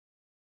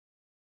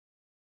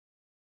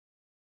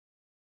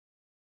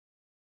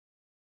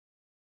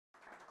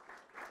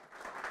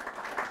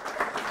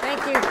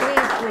Thank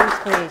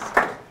you. Please.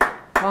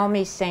 Call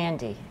me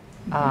Sandy.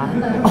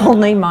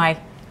 Only my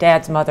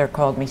dad's mother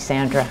called me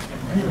Sandra.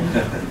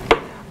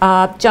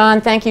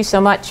 John, thank you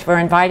so much for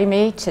inviting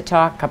me to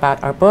talk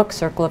about our book,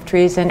 Circle of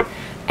Treason,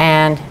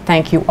 and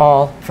thank you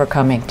all for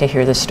coming to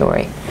hear the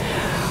story.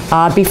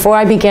 Before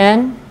I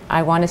begin,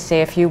 I want to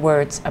say a few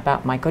words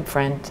about my good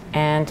friend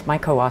and my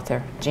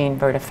co-author, Jean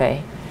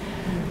Vertefeuille.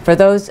 For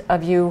those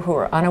of you who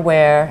are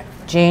unaware,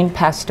 Jean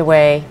passed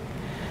away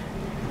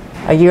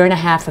a year and a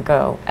half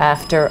ago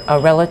after a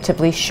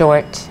relatively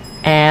short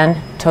and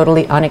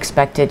totally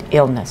unexpected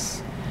illness.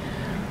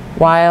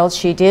 While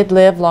she did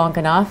live long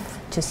enough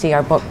to see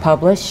our book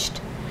published,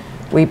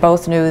 we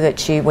both knew that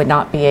she would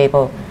not be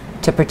able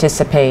to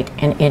participate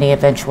in any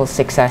eventual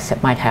success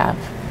it might have.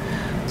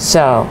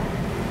 So,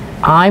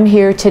 I'm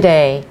here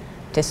today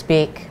to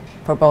speak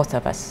for both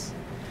of us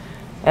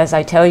as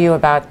I tell you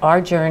about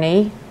our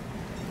journey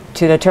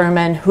to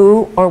determine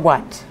who or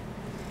what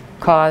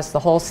caused the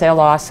wholesale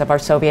loss of our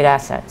Soviet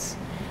assets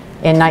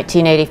in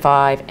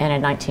 1985 and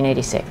in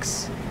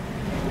 1986.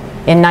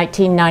 In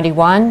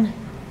 1991,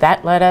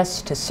 that led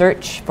us to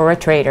search for a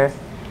traitor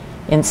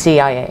in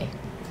CIA.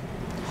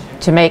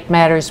 To make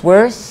matters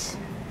worse,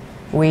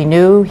 we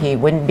knew he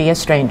wouldn't be a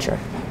stranger.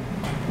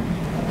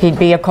 He'd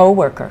be a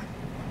co-worker,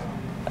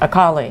 a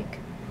colleague,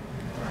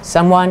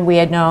 someone we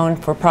had known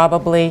for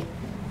probably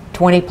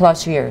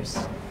 20+ years,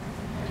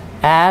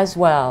 as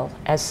well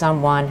as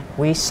someone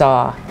we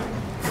saw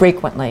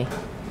frequently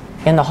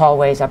in the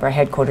hallways of our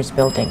headquarters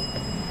building.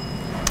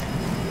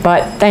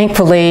 But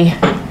thankfully,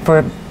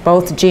 for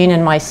both Jean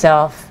and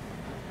myself,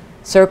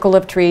 Circle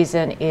of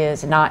Treason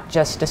is not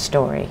just a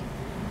story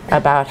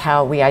about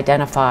how we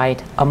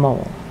identified a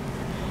mole.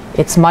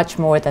 It's much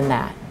more than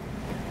that.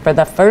 For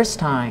the first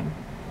time,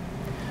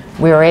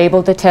 we were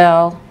able to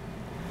tell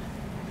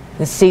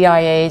the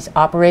CIA's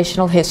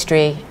operational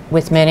history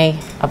with many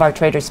of our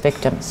traitors'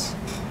 victims.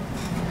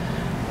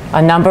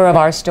 A number of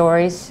our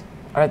stories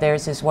are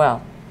theirs as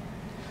well.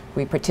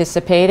 We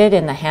participated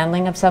in the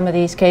handling of some of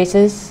these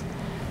cases,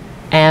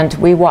 and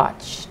we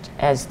watched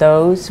as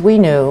those we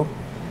knew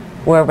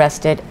were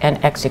arrested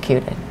and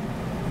executed.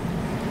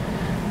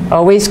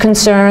 Always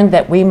concerned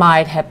that we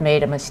might have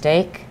made a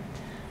mistake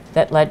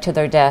that led to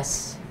their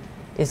deaths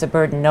is a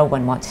burden no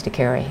one wants to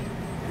carry.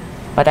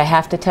 But I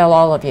have to tell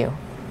all of you,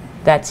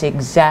 that's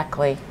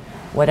exactly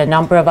what a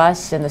number of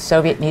us in the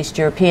Soviet and East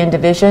European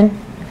Division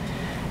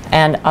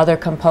and other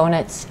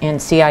components in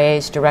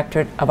CIA's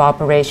Directorate of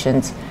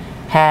Operations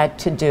had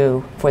to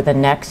do for the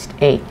next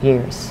 8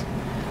 years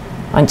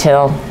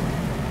until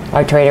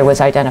our traitor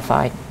was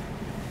identified.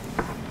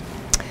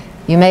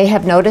 You may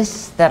have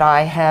noticed that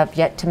I have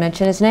yet to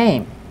mention his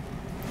name.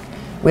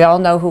 We all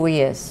know who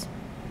he is,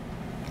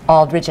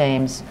 Aldrich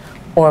Ames,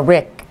 or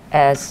Rick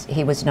as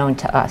he was known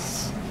to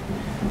us.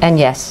 And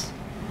yes,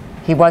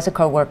 he was a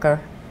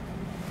co-worker.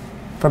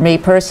 For me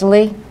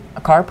personally,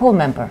 a carpool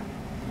member.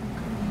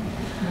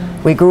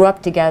 We grew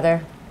up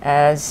together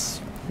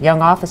as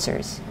young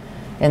officers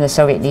in the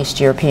Soviet and East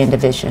European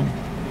Division.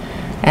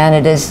 And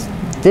it is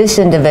this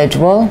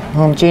individual,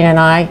 whom Jean and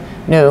I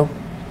knew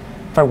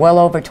for well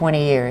over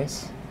 20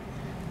 years,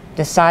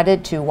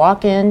 decided to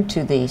walk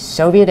into the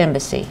Soviet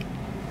Embassy,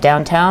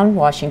 downtown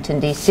Washington,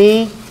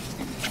 D.C.,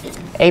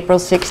 April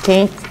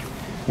 16th,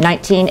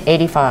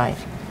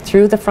 1985,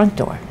 through the front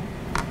door,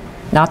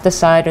 not the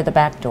side or the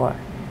back door,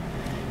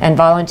 and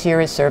volunteer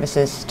his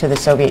services to the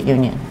Soviet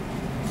Union.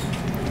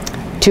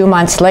 2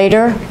 months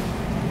later,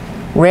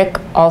 Rick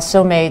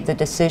also made the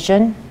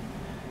decision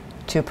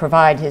to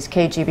provide his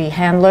KGB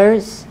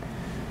handlers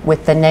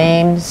with the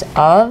names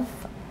of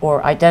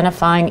or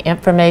identifying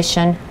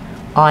information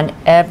on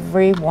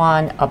every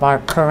one of our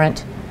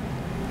current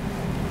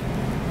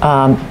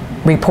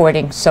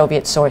reporting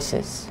Soviet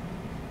sources,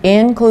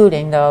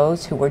 including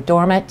those who were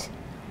dormant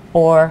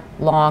or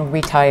long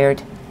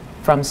retired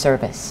from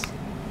service.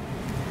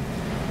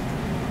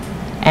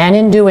 And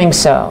in doing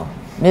so,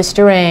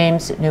 Mr.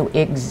 Ames knew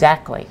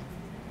exactly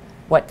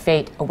what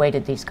fate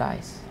awaited these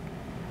guys.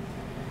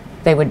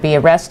 They would be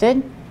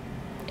arrested,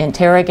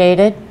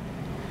 interrogated,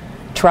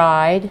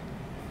 tried,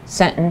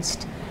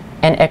 sentenced,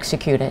 and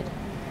executed.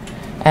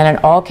 And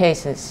in all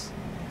cases,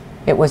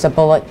 it was a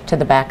bullet to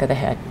the back of the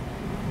head.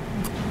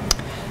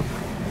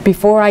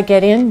 Before I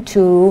get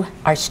into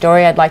our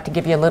story, I'd like to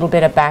give you a little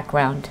bit of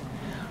background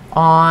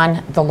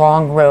on the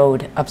long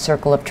road of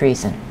Circle of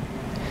Treason.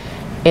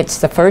 It's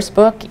the first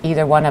book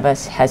either one of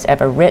us has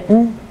ever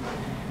written.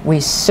 We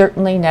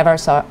certainly never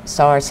saw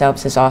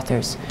ourselves as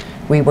authors.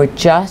 We were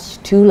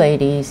just two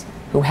ladies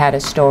who had a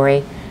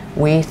story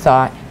we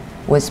thought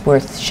was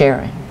worth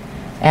sharing.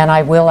 And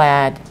I will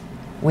add,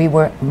 we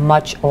were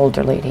much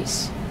older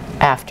ladies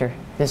after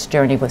this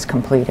journey was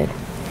completed.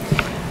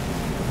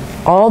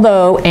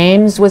 Although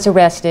Ames was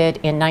arrested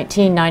in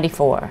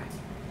 1994,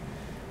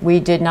 we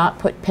did not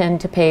put pen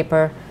to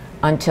paper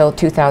until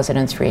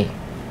 2003.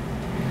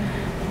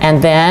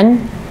 And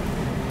then,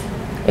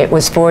 it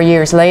was 4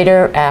 years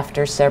later,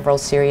 after several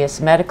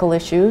serious medical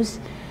issues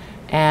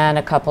and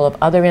a couple of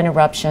other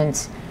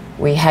interruptions,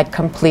 we had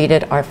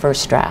completed our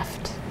first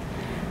draft.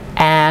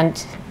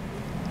 and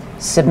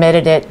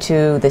submitted it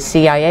to the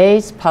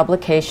CIA's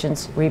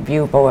Publications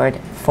Review Board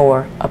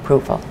for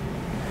approval.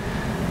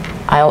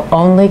 I'll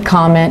only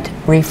comment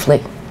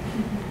briefly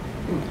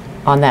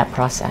on that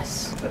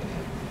process.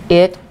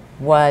 It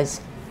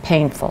was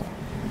painful.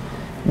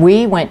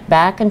 We went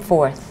back and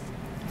forth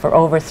for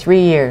over 3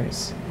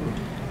 years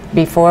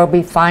before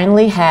we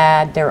finally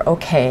had their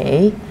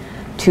okay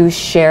to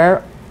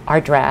share our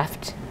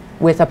draft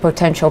with a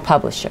potential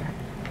publisher.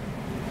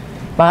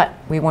 But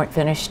we weren't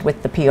finished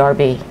with the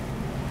PRB.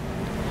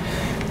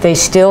 They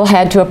still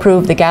had to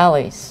approve the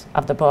galleys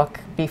of the book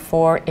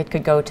before it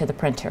could go to the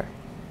printer.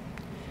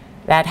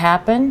 That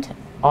happened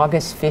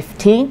August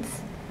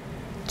 15th,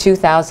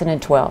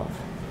 2012.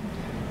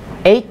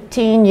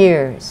 18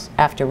 years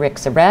after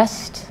Rick's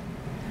arrest,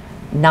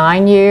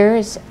 9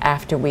 years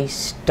after we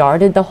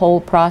started the whole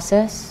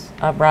process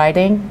of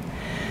writing,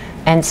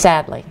 and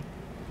sadly,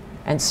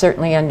 and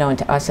certainly unknown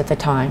to us at the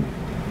time,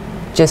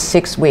 just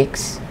 6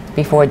 weeks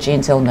before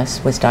Jean's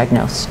illness was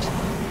diagnosed.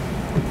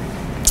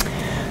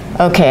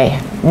 Okay,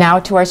 now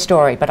to our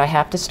story, but I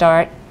have to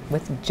start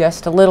with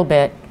just a little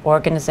bit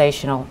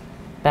organizational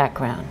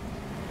background.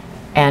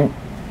 And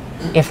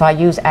if I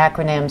use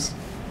acronyms,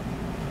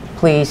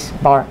 please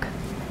bark.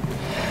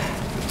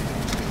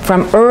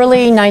 From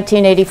early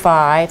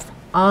 1985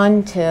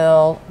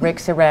 until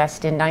Rick's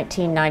arrest in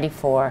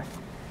 1994,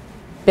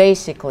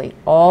 basically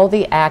all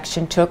the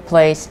action took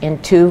place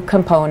in 2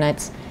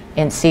 components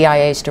in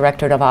CIA's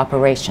Directorate of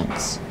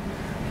Operations.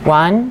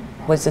 One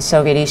was the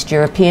Soviet East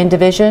European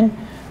Division,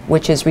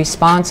 which is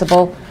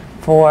responsible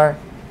for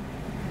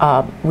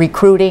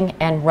recruiting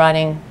and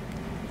running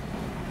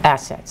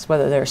assets,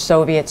 whether they're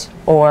Soviets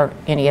or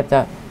any of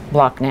the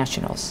bloc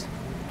nationals.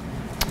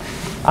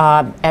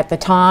 At the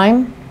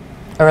time,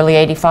 early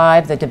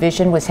 '85, the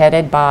division was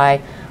headed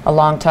by a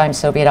longtime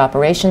Soviet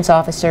operations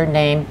officer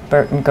named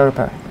Burton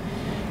Gerber.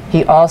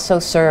 He also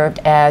served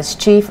as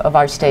chief of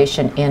our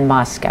station in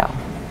Moscow.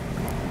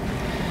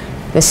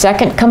 The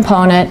second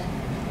component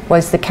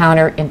was the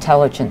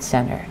Counterintelligence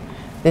Center.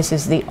 This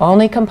is the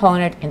only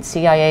component in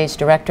CIA's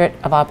Directorate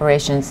of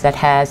Operations that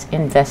has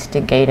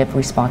investigative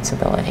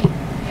responsibility.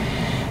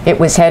 It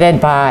was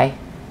headed by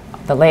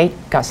the late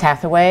Gus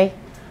Hathaway,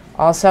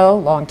 also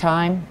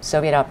longtime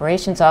Soviet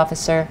operations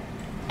officer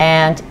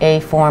and a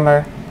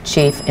former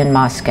chief in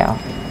Moscow.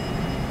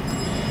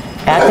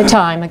 At the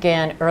time,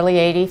 again, early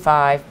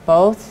 '85,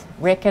 both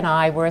Rick and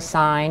I were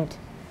assigned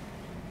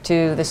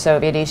to the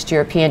Soviet East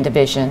European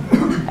Division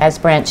as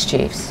branch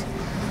chiefs.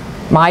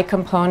 My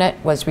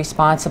component was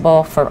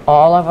responsible for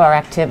all of our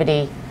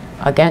activity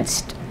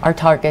against our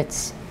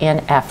targets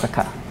in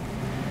Africa.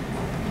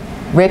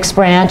 Rick's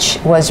branch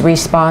was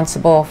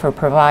responsible for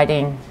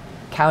providing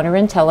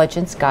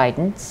counterintelligence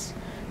guidance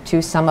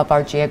to some of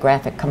our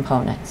geographic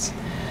components.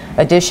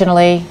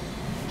 Additionally,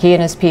 he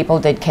and his people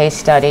did case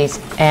studies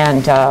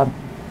and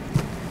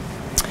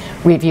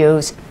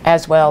reviews,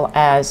 as well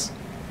as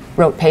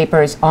wrote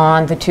papers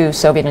on the 2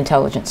 Soviet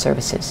intelligence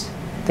services,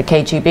 the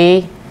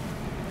KGB,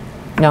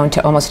 known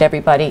to almost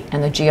everybody,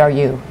 and the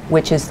GRU,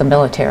 which is the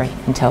military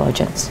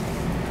intelligence.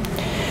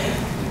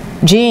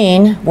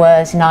 Jean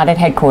was not at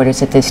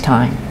headquarters at this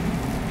time.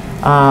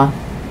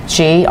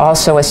 She,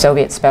 also a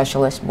Soviet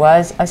specialist,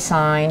 was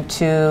assigned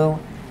to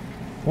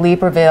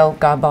Libreville,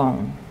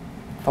 Gabon,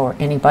 for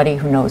anybody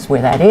who knows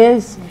where that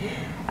is,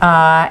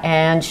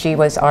 and she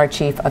was our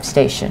chief of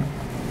station.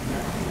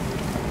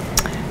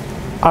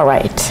 All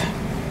right,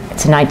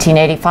 it's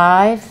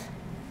 1985,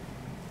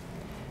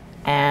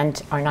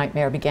 and our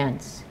nightmare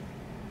begins.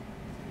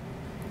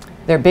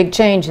 There are big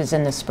changes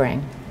in the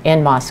spring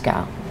in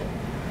Moscow.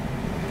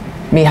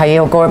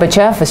 Mikhail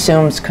Gorbachev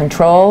assumes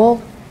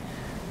control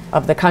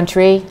of the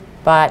country,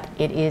 but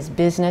it is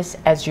business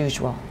as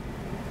usual.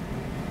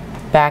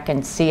 Back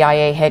in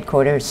CIA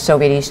headquarters,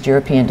 Soviet East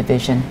European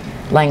Division,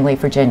 Langley,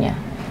 Virginia.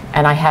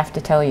 And I have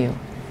to tell you,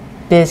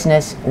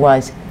 business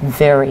was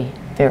very,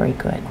 very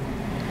good.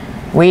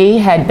 We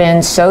had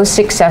been so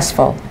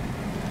successful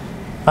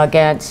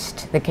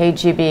against the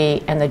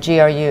KGB and the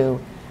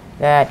GRU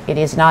that it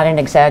is not an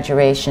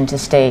exaggeration to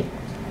state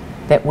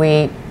that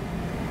we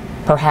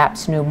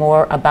perhaps knew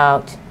more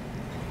about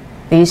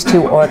these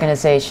 2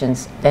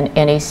 organizations than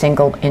any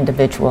single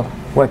individual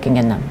working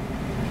in them.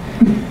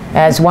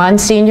 As one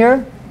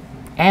senior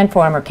and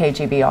former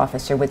KGB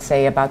officer would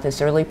say about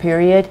this early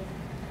period,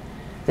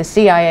 the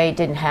CIA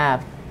didn't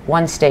have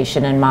 1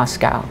 station in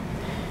Moscow.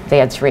 They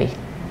had 3.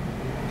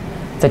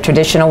 The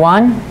traditional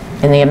one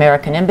in the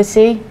American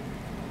Embassy,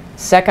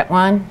 second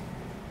one,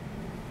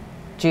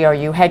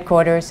 GRU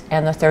headquarters,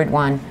 and the third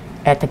one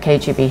at the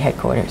KGB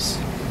headquarters.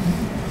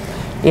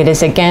 It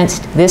is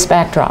against this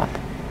backdrop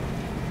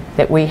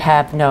that we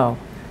have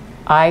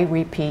I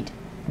repeat,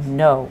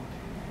 no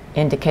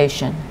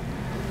indication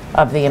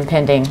of the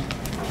impending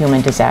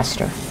human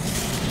disaster.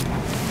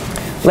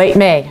 Late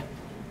May,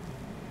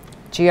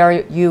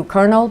 GRU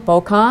Colonel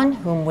Bokan,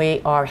 whom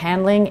we are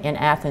handling in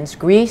Athens,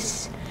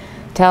 Greece,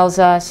 tells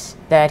us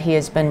that he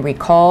has been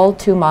recalled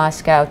to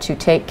Moscow to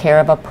take care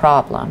of a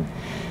problem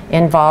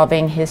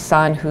involving his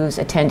son who's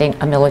attending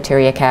a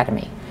military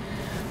academy.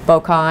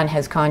 Bokhan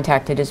has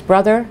contacted his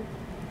brother,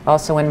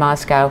 also in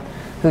Moscow,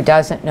 who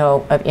doesn't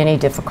know of any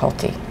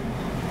difficulty.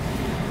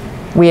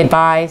 We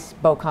advise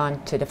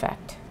Bokhan to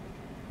defect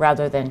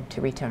rather than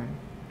to return.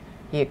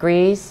 He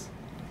agrees,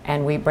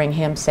 and we bring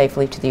him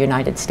safely to the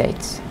United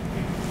States.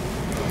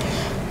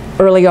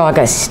 Early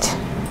August,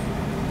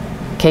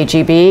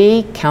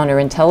 KGB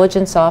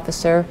counterintelligence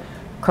officer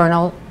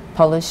Colonel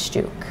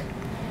Polishchuk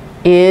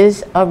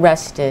is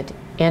arrested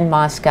in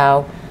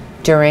Moscow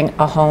during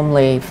a home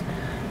leave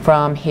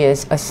from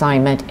his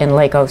assignment in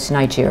Lagos,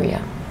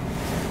 Nigeria.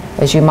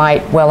 As you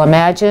might well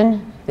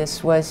imagine,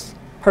 this was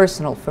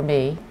personal for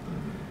me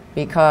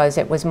because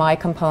it was my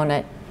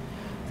component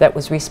that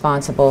was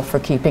responsible for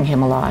keeping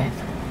him alive.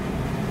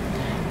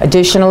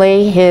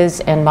 Additionally, his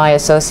and my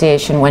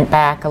association went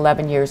back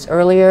 11 years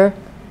earlier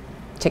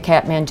to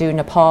Kathmandu,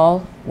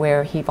 Nepal,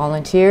 where he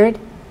volunteered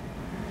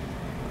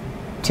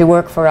to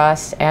work for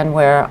us and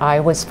where I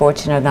was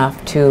fortunate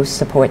enough to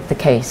support the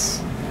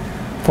case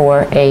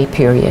for a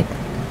period.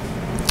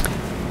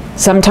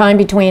 Sometime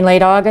between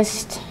late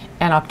August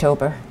and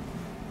October,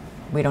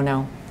 we don't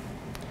know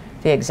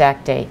the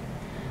exact date,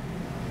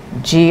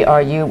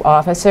 GRU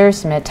officer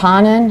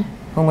Smetanin,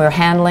 whom we're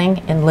handling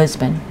in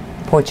Lisbon,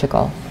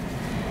 Portugal,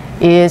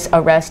 is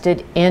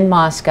arrested in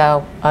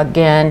Moscow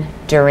again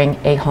during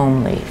a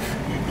home leave.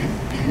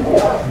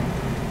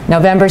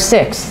 November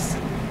 6th,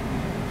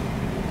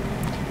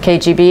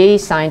 KGB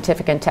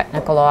scientific and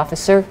technical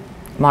officer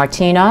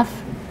Martinov,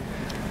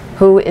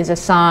 who is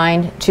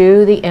assigned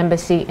to the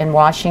embassy in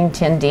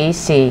Washington,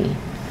 D.C.,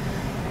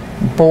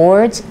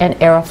 boards an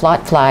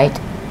Aeroflot flight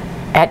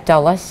at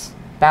Dulles,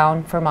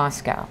 bound for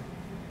Moscow.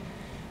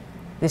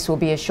 This will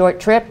be a short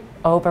trip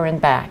over and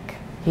back.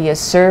 He is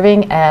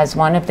serving as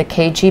one of the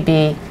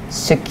KGB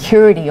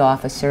security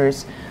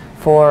officers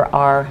for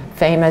our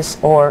famous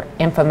or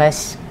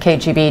infamous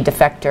KGB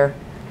defector,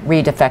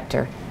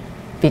 redefector,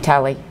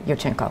 Vitaly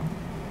Yurchenko.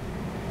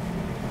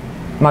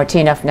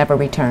 Martinov never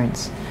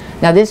returns.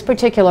 Now this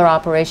particular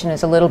operation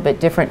is a little bit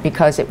different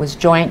because it was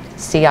joint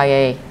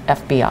CIA,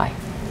 FBI.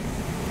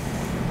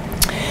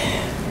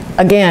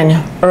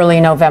 Again, early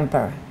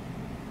November,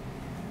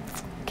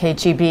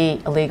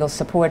 KGB illegal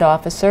support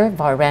officer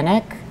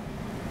Varenik,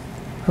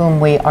 whom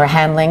we are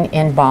handling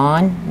in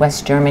Bonn,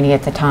 West Germany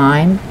at the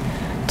time,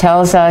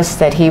 tells us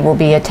that he will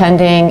be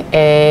attending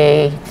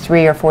a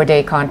 3 or 4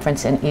 day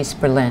conference in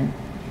East Berlin.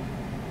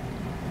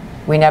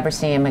 We never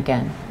see him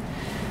again.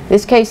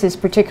 This case is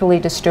particularly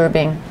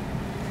disturbing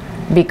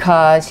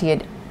because he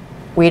had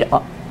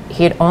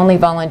only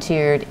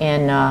volunteered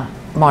in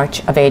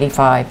March of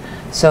 '85,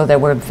 so there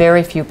were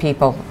very few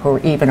people who were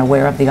even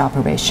aware of the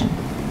operation.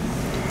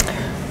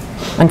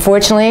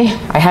 Unfortunately,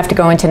 I have to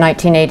go into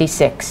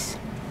 1986,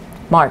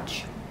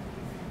 March.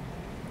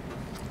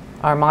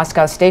 Our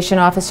Moscow station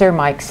officer,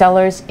 Mike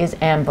Sellers, is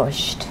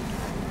ambushed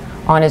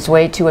on his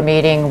way to a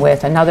meeting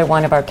with another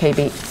one of our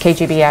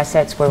KGB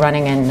assets we're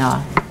running in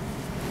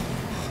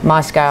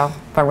Moscow,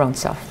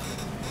 Vorontsov.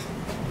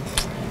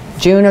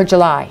 June or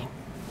July,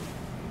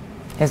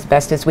 as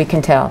best as we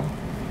can tell.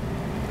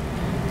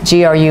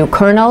 GRU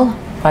Colonel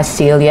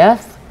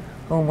Vasilyev,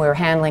 whom we're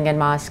handling in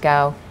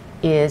Moscow,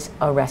 is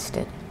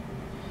arrested.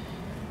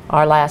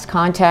 Our last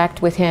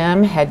contact with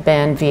him had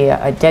been via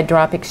a dead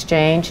drop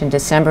exchange in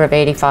December of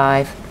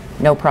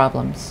 '85, no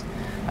problems.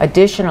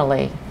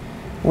 Additionally,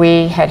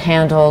 we had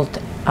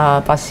handled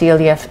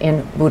Vasilyev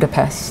in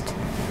Budapest,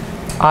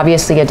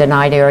 obviously a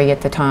denied area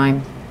at the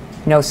time,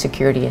 no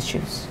security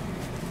issues.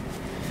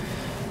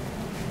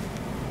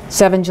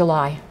 7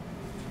 July,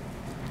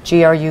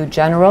 GRU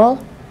General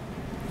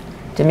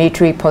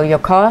Dmitry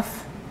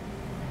Polyakov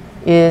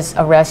is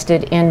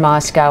arrested in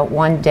Moscow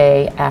 1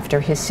 day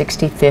after his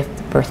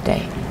 65th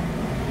birthday.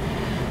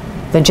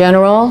 The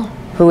general,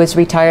 who is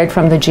retired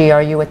from the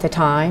GRU at the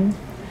time,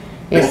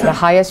 is the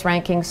highest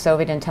ranking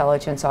Soviet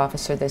intelligence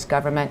officer this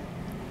government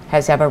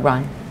has ever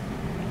run.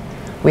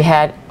 We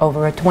had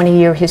over a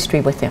 20-year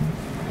history with him,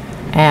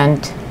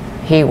 and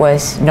he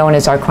was known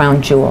as our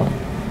crown jewel.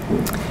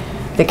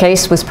 The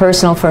case was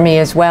personal for me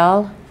as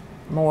well.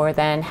 More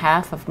than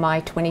half of my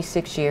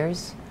 26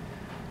 years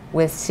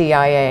with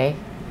CIA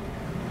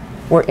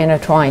were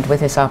intertwined with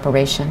this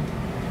operation,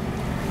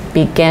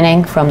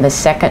 beginning from the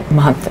second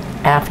month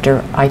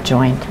after I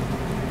joined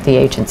the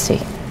agency.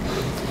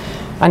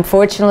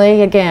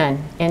 Unfortunately, again,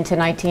 into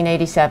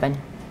 1987,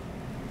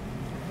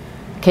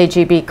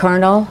 KGB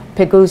Colonel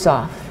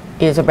Piguzov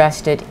is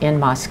arrested in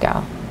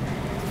Moscow.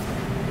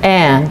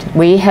 And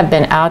we have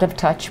been out of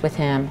touch with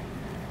him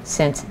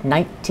since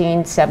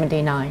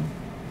 1979,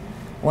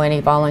 when he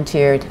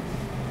volunteered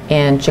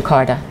in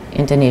Jakarta,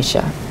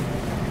 Indonesia.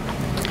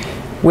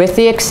 With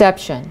the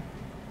exception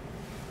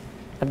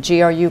of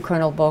GRU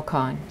Colonel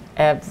Bokhan,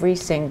 every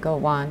single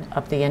one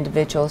of the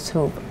individuals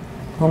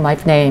whom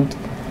I've named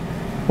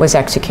was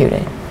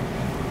executed.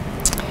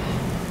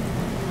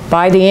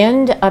 By the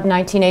end of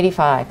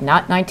 1985,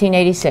 not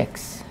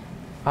 1986,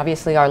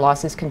 obviously our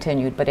losses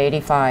continued, but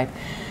 '85,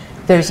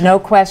 there's no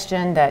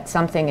question that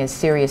something is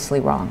seriously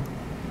wrong.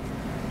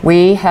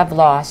 We have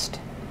lost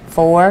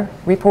 4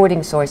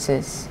 reporting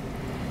sources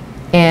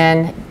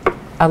in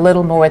a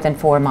little more than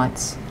 4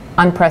 months.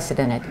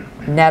 Unprecedented.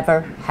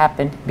 Never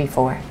happened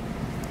before.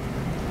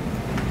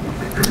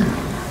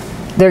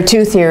 There are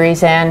 2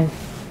 theories, and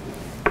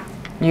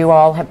you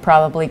all have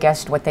probably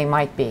guessed what they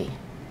might be.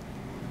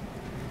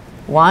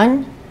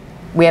 1,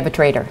 we have a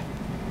traitor.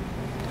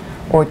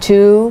 Or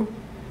 2,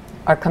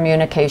 our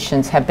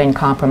communications have been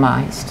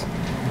compromised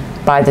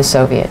by the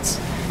Soviets.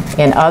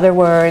 In other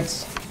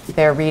words,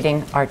 they're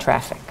reading our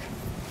traffic.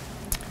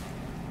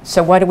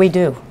 So what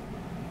do?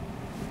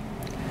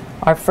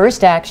 Our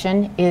first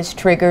action is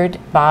triggered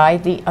by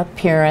the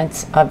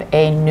appearance of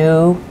a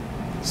new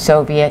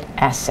Soviet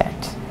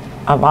asset,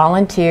 a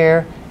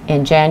volunteer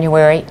in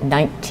January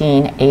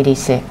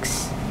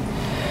 1986.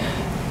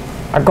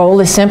 Our goal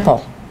is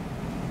simple.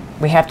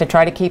 We have to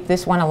try to keep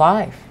this one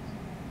alive.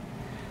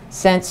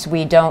 Since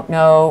we don't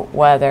know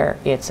whether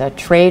it's a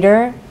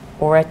traitor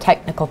or a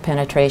technical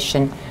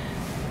penetration,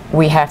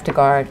 we have to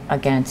guard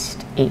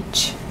against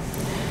each.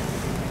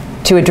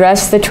 To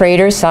address the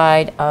traitor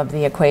side of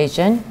the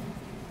equation,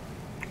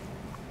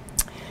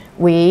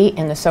 we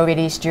in the Soviet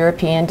East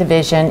European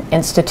Division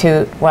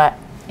institute what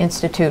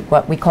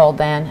we called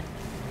then,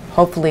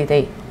 hopefully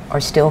they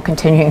are still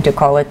continuing to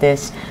call it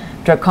this,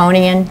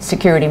 draconian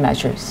security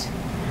measures,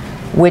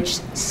 which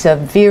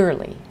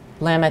severely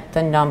limit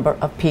the number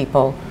of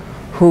people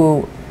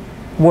who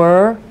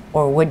were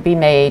or would be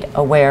made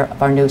aware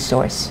of our news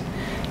source.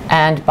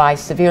 And by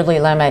severely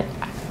limit,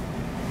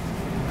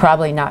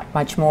 probably not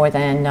much more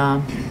than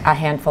a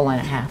handful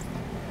and a half.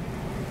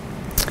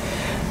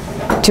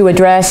 To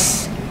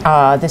address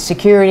the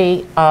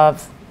security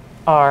of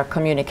our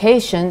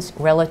communications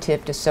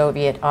relative to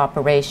Soviet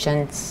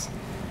operations,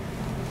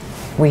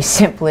 we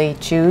simply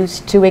choose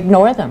to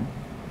ignore them.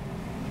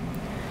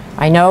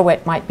 I know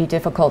it might be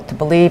difficult to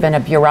believe in a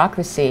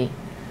bureaucracy,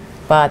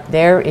 but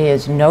there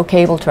is no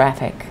cable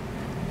traffic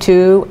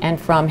to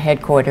and from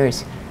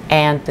headquarters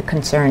and the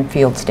concerned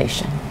field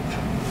station.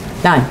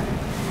 None.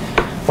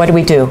 What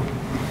do?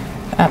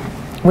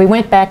 We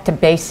went back to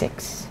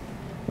basics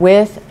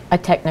with a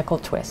technical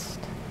twist.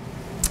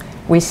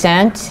 We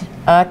sent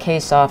a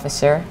case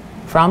officer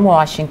from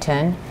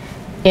Washington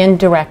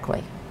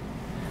indirectly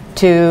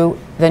to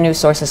the news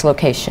source's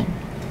location.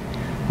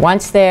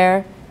 Once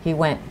there, he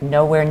went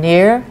nowhere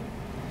near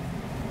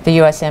the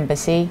U.S.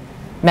 Embassy,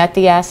 met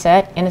the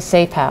asset in a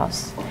safe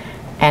house,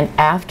 and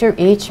after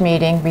each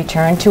meeting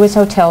returned to his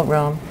hotel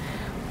room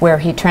where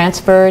he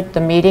transferred the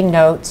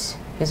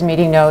his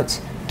meeting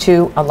notes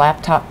to a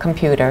laptop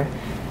computer,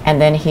 and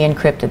then he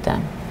encrypted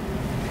them.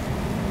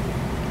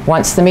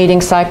 Once the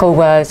meeting cycle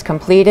was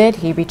completed,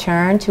 he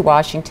returned to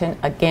Washington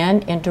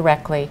again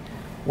indirectly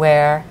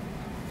where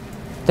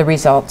the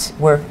results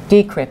were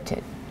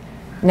decrypted.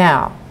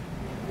 Now,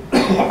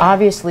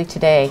 obviously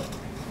today,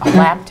 a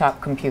laptop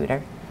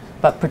computer,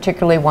 but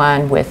particularly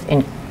one with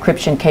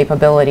encryption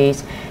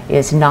capabilities,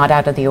 is not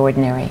out of the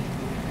ordinary.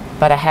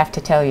 But I have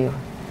to tell you,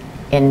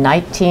 in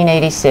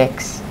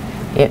 1986,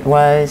 it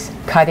was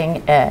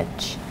cutting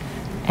edge.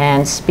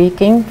 And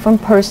speaking from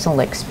personal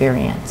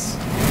experience,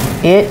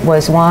 it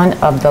was one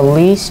of the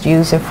least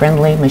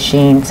user-friendly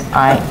machines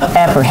I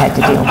ever had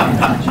to deal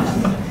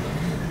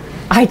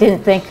with. I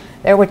didn't think,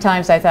 there were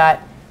times I thought,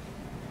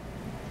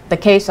 the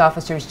case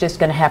officer is just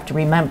going to have to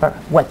remember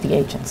what the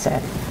agent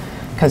said,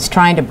 because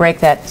trying to break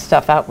that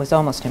stuff out was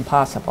almost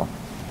impossible.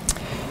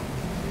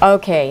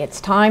 Okay,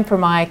 it's time for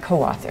my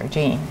co-author,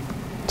 Jean,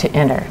 to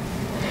enter.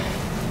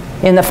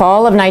 In the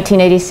fall of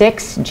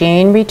 1986,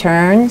 Jean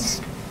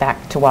returns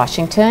back to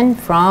Washington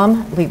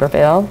from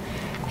Libreville,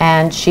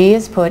 and she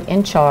is put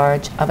in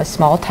charge of a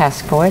small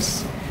task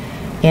force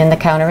in the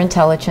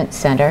Counterintelligence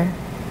Center,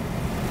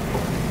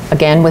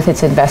 again with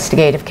its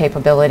investigative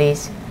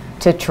capabilities,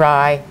 to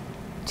try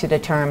to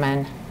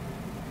determine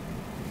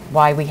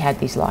why we had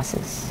these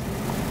losses.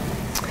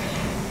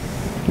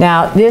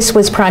 Now, this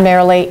was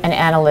primarily an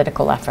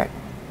analytical effort.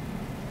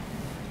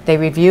 They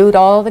reviewed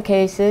all the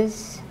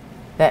cases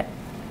that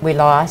we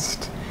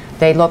lost.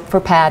 They looked for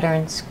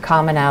patterns,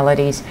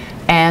 commonalities,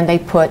 and they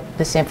put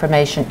this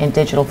information in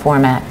digital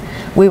format.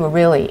 We were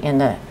really in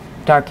the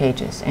dark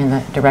ages in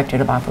the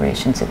Directorate of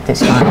Operations at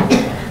this time.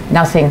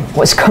 Nothing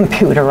was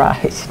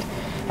computerized,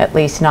 at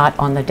least not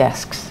on the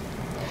desks.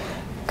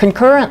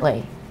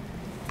 Concurrently,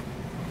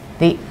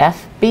 the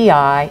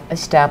FBI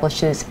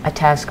establishes a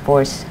task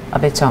force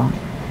of its own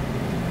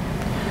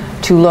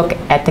to look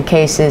at the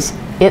cases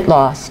it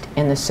lost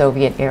in the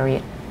Soviet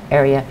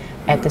area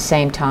at the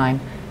same time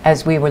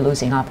as we were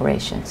losing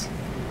operations.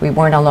 We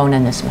weren't alone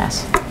in this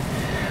mess.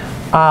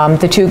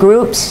 The two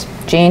groups,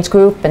 Jean's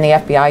group and the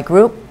FBI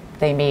group,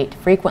 they meet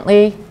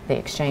frequently, they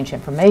exchange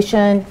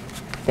information,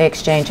 they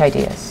exchange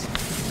ideas.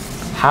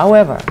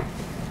 However,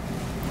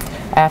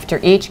 after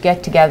each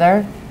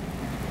get-together,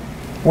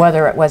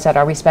 whether it was at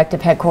our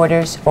respective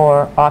headquarters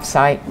or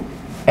off-site,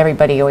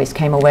 everybody always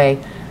came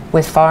away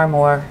with far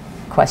more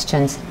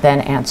questions than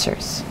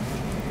answers.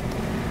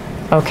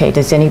 Okay,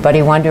 does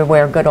anybody wonder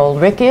where good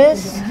old Rick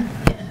is?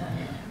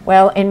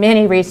 Well, in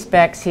many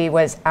respects, he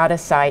was out of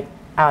sight,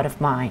 out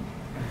of mind.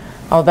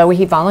 Although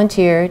he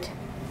volunteered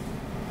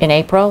in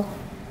April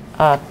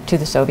to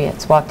the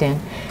Soviets, walked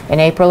in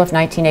April of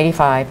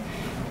 1985,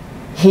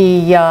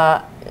 he,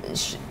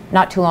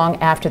 not too long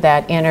after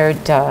that,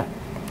 entered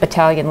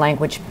Italian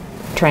language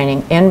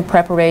training in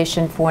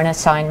preparation for an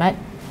assignment,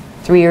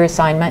 3-year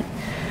assignment,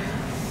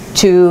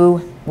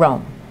 to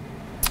Rome.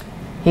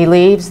 He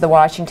leaves the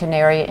Washington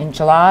area in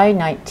July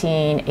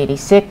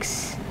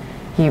 1986.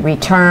 He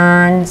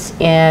returns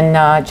in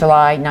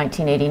July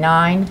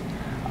 1989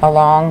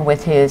 along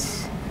with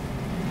his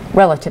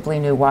relatively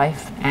new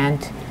wife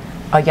and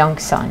a young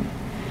son.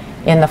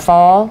 In the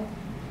fall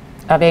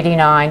of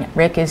 '89,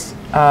 Rick is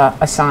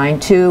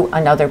assigned to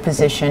another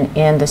position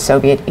in the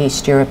Soviet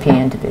East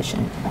European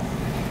Division.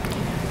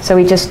 So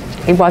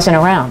he wasn't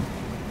around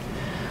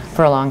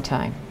for a long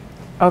time.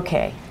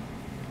 Okay,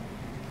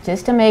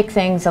 just to make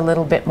things a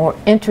little bit more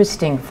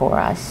interesting for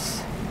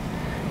us,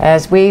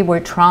 as we were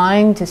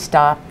trying to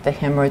stop the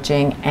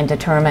hemorrhaging and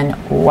determine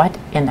what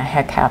in the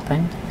heck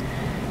happened,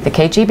 the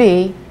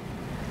KGB,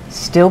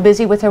 still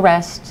busy with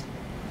arrests,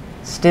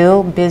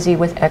 still busy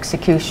with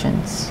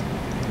executions,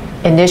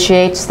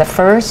 initiates the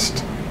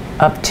first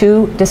of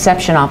 2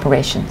 deception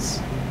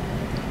operations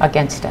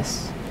against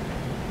us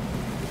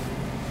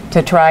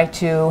to try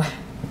to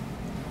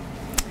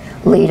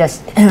lead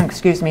us,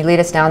 lead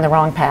us down the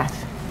wrong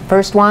path.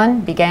 First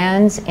one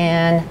begins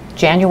in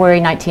January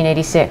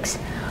 1986,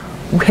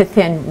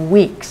 within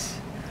weeks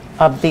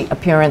of the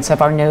appearance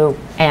of our new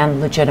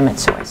and legitimate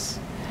source.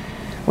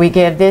 We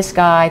give this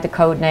guy the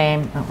code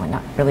name, well,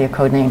 not really a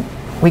code name,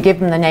 we give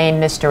him the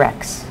name Mr.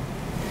 X.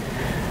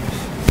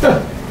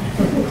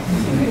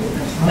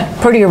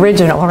 Pretty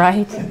original,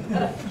 right?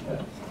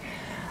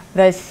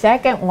 The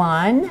second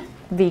one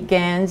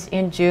begins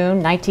in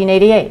June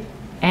 1988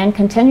 and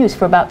continues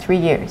for about 3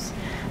 years.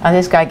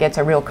 This guy gets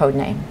a real code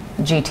name,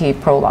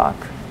 GT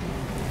Prologue.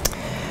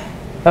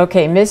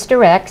 Okay,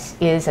 Mr. X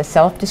is a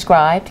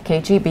self-described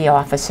KGB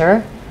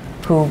officer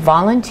who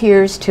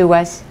volunteers to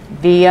us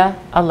via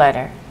a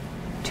letter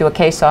to a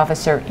case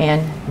officer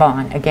in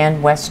Bonn,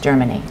 again, West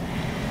Germany.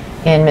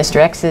 In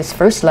Mr. X's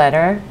first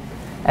letter,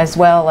 as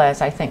well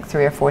as I think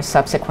 3 or 4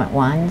 subsequent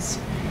ones,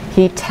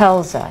 he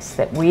tells us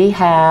that we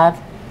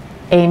have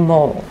a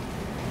mole.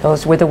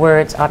 Those were the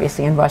words,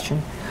 obviously in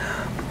Russian,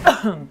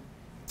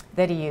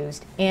 that he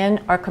used in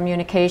our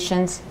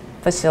communications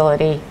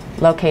facility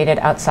located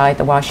outside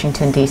the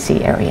Washington,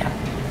 D.C. area.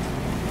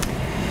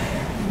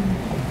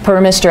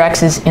 Per Mr.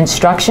 X's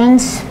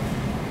instructions,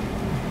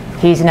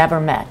 he's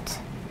never met.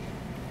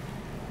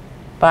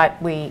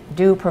 But we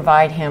do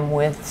provide him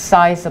with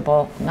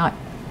sizable,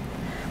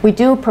 we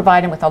do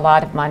provide him with a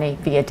lot of money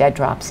via dead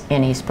drops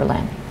in East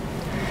Berlin.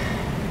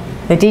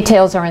 The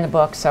details are in the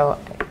book, so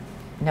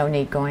no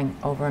need going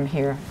over them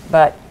here.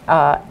 But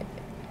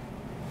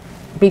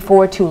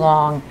before too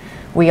long,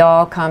 we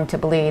all come to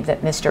believe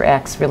that Mr.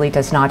 X really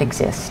does not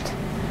exist.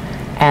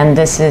 And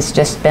this has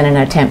just been an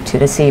attempt to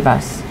deceive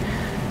us.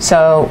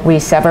 So we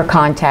sever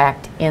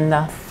contact in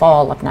the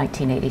fall of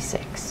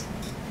 1986.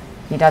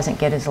 He doesn't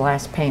get his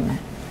last payment.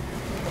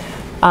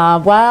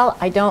 While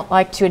I don't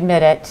like to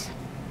admit it,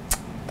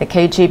 the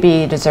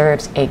KGB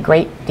deserves a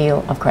great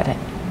deal of credit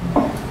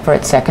for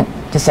its second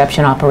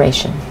deception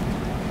operation.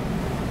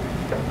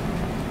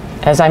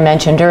 As I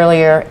mentioned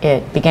earlier,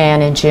 it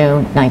began in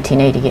June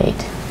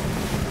 1988.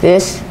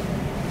 This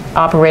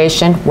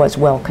operation was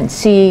well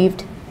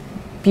conceived,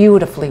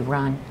 beautifully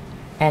run,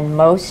 and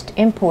most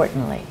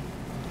importantly,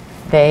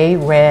 they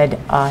read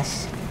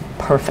us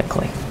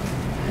perfectly.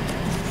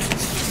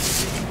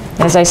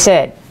 As I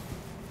said,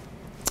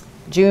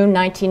 June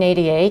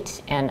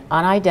 1988, an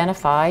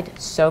unidentified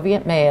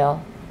Soviet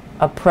male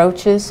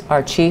approaches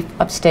our chief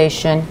of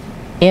station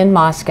in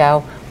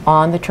Moscow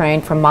on the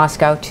train from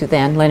Moscow to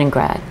then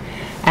Leningrad,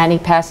 and he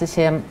passes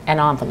him an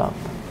envelope.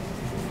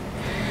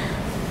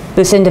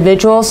 This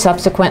individual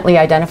subsequently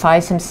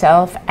identifies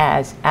himself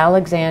as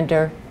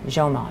Alexander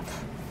Zhomov,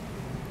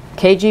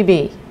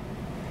 KGB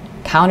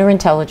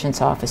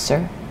counterintelligence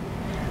officer,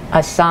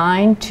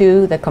 assigned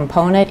to the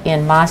component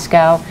in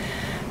Moscow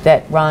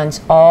that runs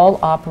all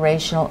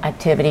operational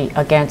activity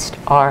against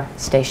our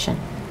station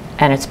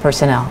and its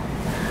personnel.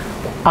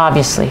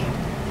 Obviously,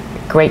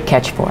 great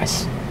catch for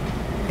us.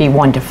 Be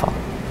wonderful.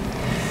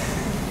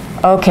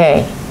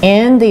 Okay,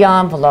 in the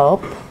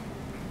envelope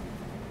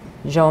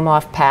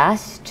Zhomov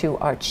passed to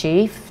our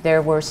chief,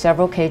 there were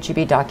several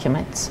KGB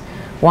documents,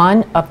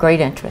 one of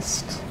great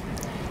interest.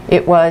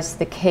 It was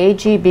the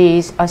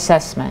KGB's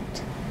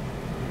assessment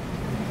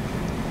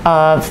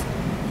of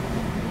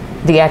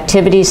the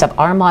activities of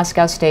our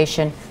Moscow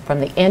station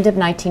from the end of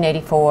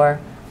 1984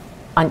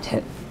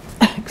 until,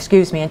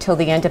 until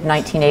the end of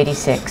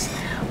 1986.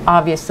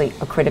 Obviously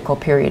a critical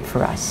period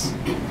for us.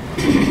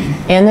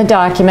 In the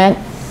document,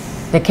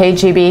 the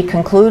KGB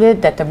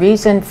concluded that the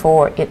reason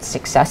for its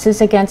successes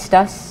against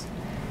us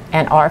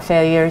and our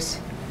failures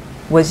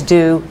was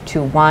due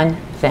to one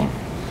thing: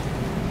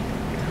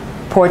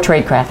 poor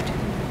tradecraft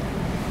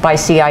by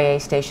CIA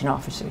station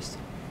officers.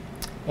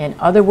 In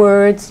other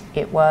words,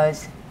 it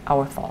was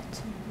our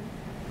fault.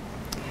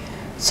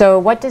 So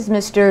what does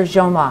Mr.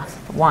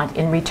 Zhomov want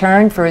in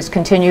return for his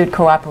continued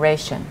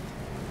cooperation?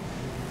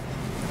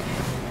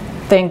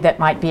 Thing that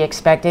might be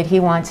expected, he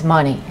wants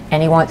money,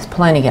 and he wants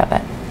plenty of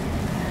it.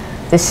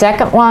 The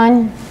second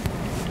one,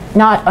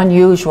 not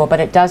unusual, but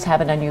it does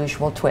have an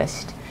unusual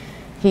twist.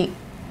 He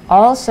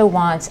also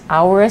wants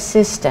our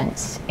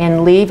assistance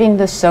in leaving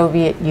the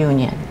Soviet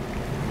Union.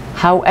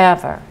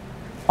 However,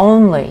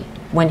 only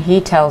when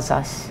he tells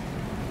us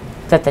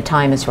that the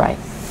time is right.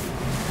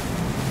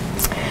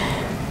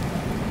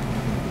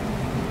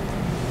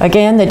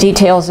 Again, the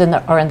details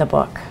are in the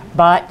book,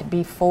 but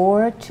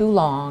before too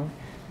long,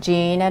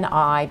 Jean and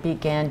I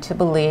began to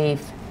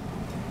believe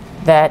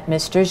that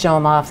Mr.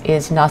 Zhomov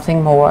is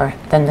nothing more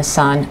than the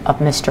son of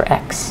Mr.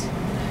 X.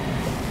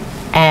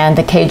 And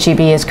the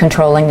KGB is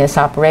controlling this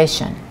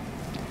operation.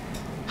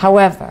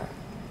 However,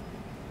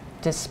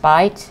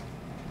 despite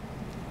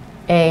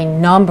a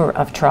number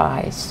of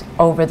tries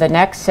over the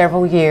next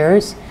several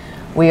years,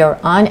 we are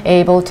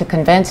unable to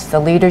convince the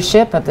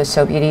leadership of the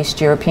Soviet East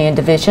European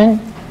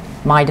Division,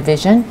 my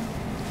division,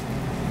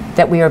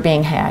 that we are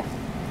being had.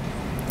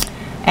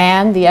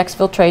 And the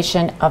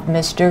exfiltration of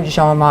Mr.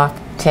 Zhomov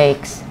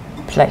takes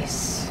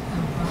place.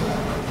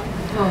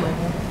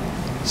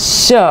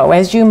 So,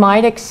 as you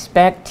might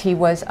expect, he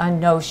was a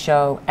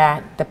no-show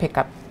at the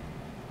pickup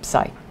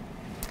site.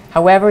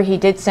 However, he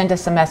did send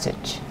us a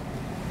message.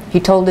 He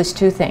told us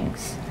two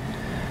things.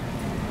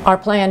 Our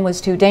plan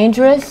was too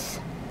dangerous,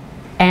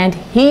 and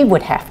he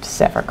would have to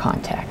sever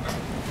contact.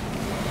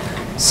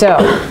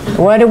 So,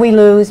 what do we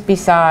lose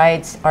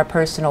besides our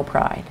personal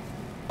pride?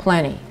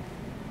 Plenty.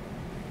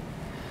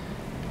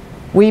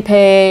 We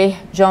pay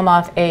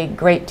Zhomov a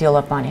great deal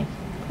of money,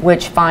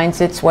 which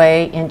finds its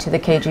way into the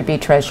KGB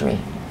treasury.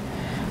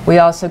 We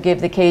also give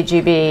the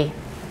KGB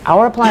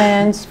our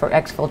plans for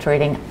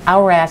exfiltrating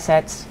our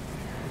assets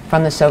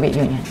from the Soviet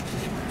Union.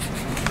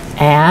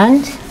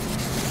 And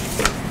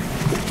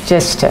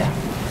just to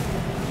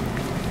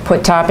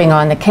put topping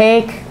on the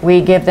cake,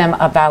 we give them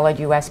a valid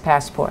US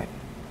passport.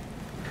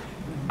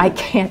 I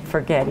can't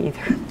forget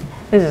either.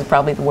 This is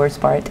probably the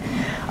worst part.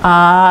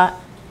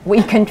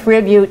 We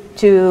contribute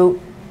to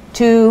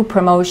 2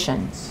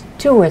 promotions,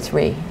 2 or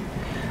 3,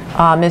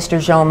 Mr.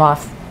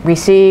 Zhomov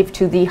received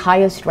to the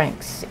highest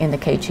ranks in the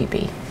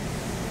KGB.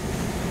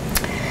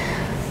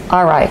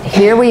 All right,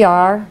 here we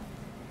are.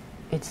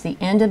 It's the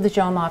end of the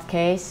Zhomov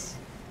case.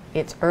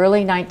 It's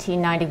early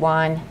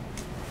 1991.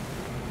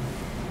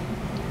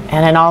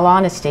 And in all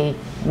honesty,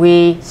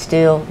 we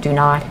still do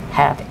not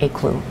have a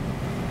clue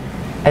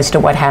as to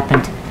what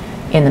happened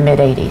in the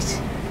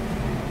mid-80s.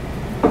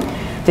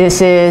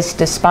 This is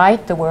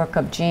despite the work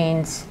of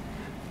Jean's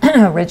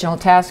original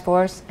task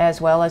force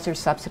as well as her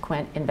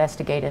subsequent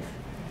investigative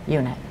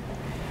unit.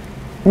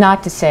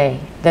 Not to say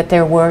that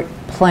there were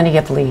plenty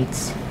of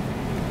leads,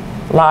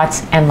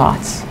 lots and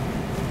lots.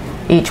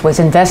 Each was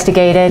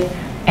investigated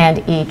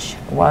and each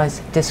was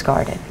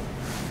discarded.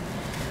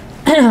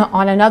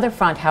 On another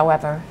front,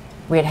 however,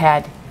 we had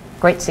had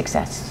great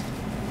success.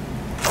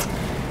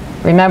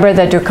 Remember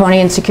the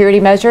draconian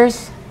security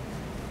measures?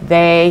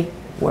 They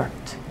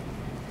worked.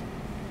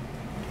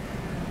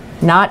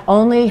 Not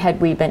only had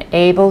we been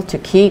able to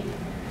keep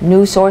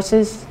new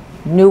sources,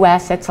 new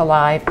assets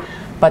alive,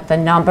 but the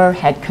number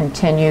had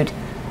continued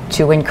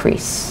to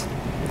increase.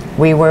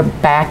 We were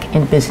back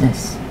in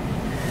business.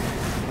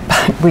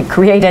 But we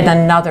created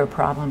another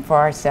problem for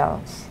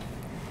ourselves.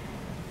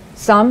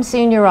 Some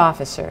senior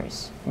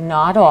officers,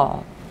 not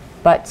all,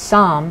 but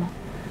some,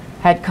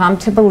 had come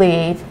to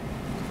believe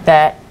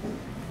that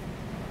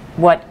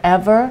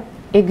whatever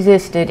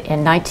existed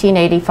in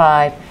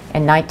 1985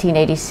 and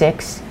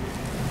 1986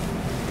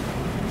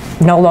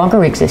 no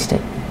longer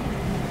existed,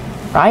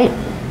 right?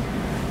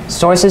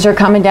 Sources are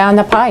coming down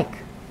the pike.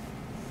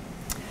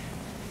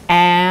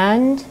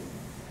 And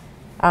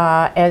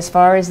as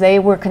far as they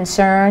were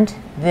concerned,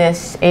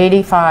 this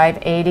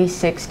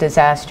 85-86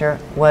 disaster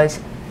was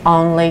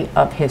only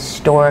of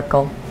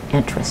historical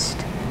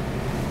interest.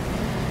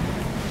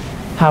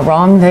 How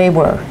wrong they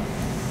were.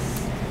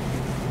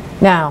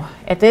 Now,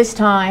 at this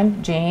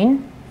time,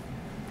 Jean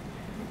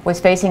was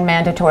facing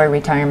mandatory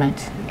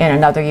retirement in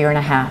another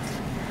 1.5 years.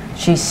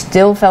 She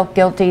still felt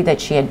guilty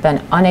that she had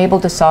been unable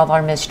to solve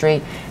our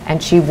mystery,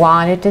 and she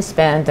wanted to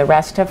spend the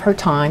rest of her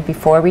time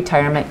before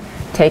retirement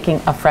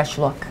taking a fresh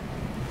look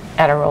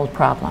at her old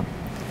problem.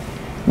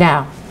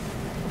 Now,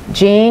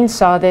 Jean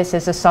saw this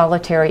as a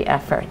solitary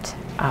effort,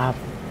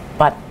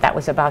 but that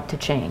was about to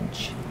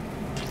change.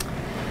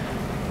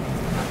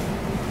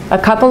 A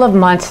couple of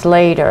months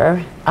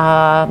later,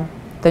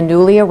 the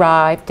newly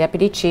arrived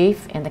deputy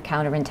chief in the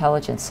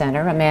Counterintelligence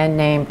Center, a man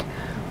named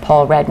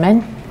Paul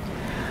Redman,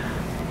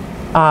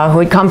 who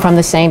had come from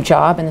the same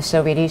job in the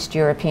Soviet East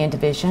European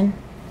Division.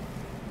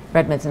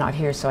 Redman's not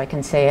here, so I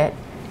can say it.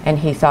 And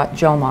he thought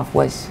Zhomov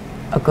was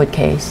a good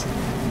case.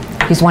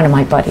 He's one of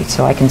my buddies,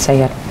 so I can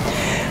say it.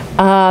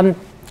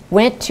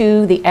 Went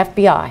to the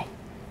FBI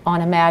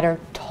on a matter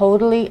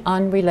totally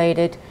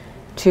unrelated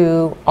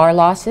to our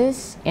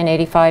losses in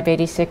 85,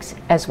 86,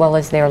 as well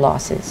as their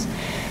losses.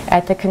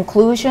 At the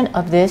conclusion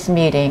of this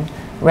meeting,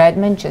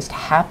 Redmond just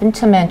happened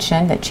to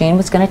mention that Jean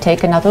was going to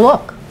take another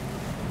look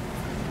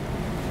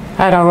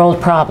at our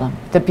old problem.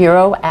 The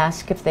Bureau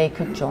asked if they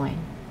could join.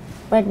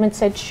 Redmond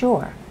said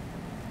sure.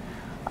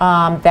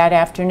 That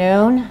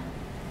afternoon,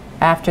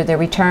 after the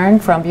return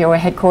from Bureau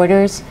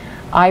headquarters,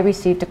 I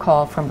received a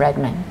call from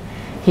Redmond.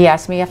 He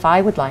asked me if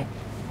I would like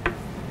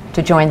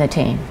to join the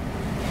team.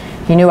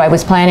 He knew I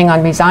was planning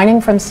on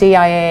resigning from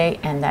CIA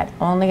and that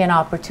only an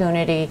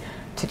opportunity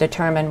to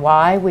determine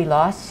why we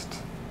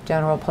lost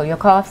General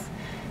Polyakov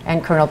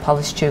and Colonel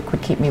Polishchuk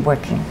would keep me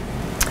working.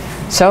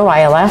 So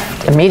I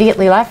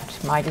immediately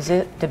left my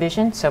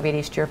division, Soviet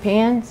East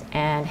Europeans,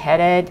 and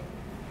headed,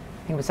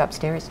 I think it was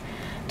upstairs,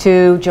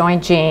 to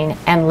join Jean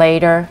and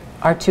later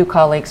our two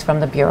colleagues from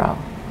the Bureau.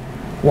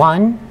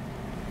 One,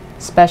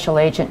 Special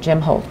Agent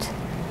Jim Holt,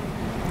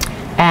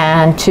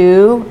 and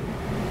two,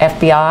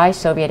 FBI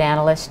Soviet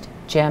analyst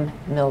Jim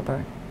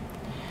Milburn.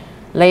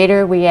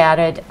 Later, we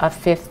added a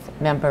fifth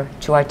member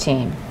to our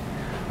team,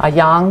 a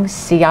young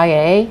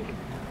CIA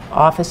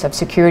Office of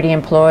Security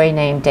employee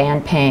named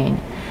Dan Payne.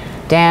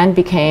 Dan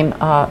became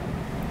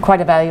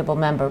quite a valuable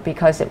member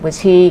because it was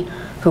he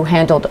who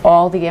handled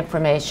all the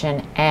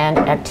information and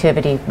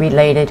activity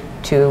related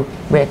to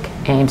Rick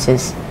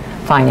Ames's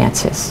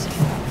finances.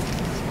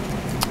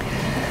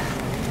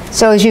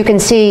 So as you can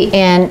see,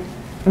 in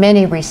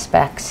many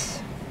respects,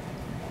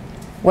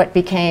 what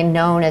became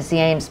known as the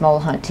Ames Mole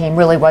Hunt team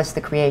really was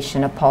the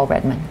creation of Paul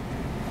Redmond.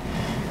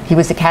 He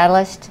was the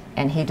catalyst,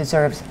 and he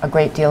deserves a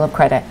great deal of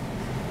credit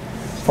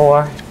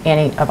for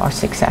any of our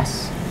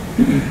success.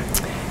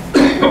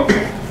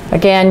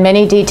 Again,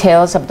 many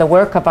details of the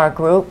work of our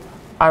group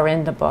are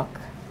in the book.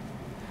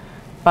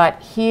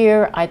 But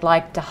here I'd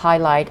like to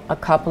highlight a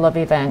couple of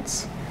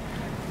events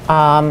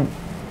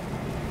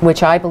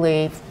which I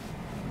believe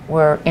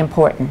were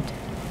important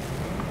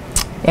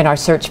in our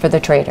search for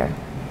the traitor.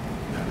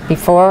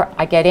 Before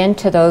I get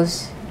into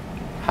those,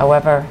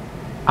 however,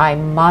 I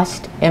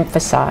must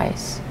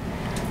emphasize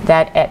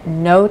that at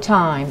no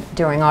time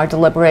during our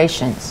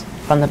deliberations,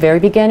 from the very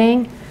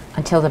beginning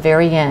until the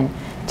very end,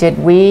 did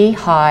we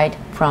hide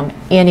from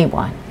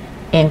anyone,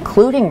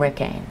 including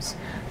Rick Ames,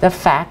 the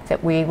fact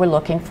that we were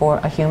looking for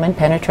a human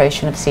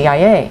penetration of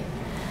CIA.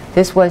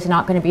 This was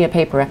not going to be a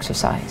paper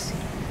exercise.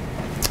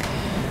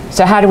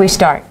 So how do we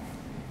start?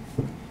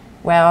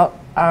 Well,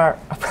 our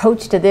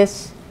approach to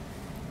this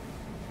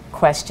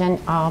question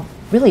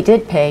really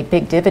did pay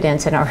big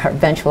dividends in our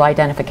eventual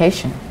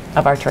identification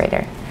of our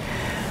traitor.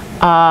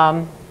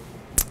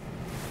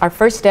 Our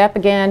first step,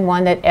 again,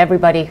 one that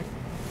everybody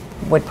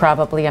would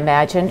probably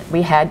imagine,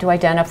 we had to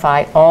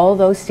identify all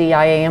those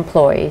CIA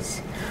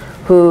employees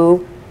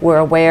who were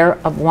aware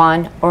of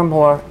one or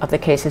more of the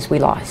cases we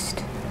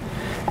lost.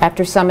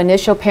 After some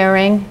initial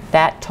pairing,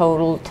 that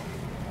totaled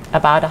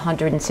about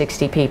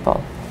 160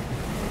 people.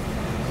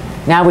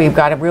 Now we've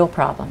got a real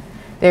problem.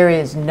 There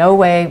is no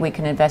way we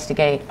can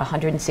investigate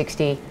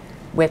 160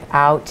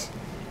 without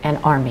an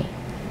Army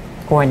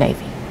or a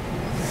Navy.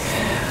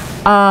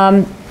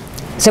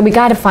 So we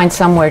got to find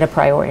somewhere to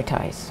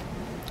prioritize.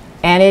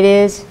 And it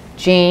is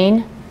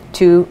Jean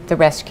to the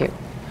rescue.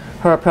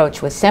 Her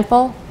approach was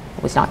simple,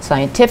 it was not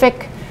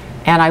scientific,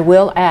 and I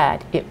will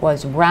add, it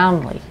was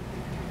roundly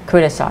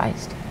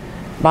criticized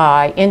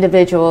by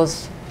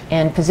individuals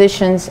in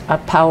positions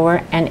of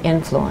power and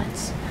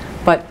influence,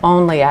 but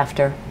only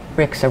after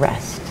Rick's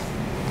arrest.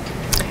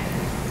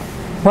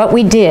 What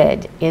we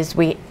did is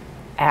we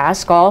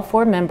asked all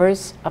 4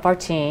 members of our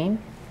team,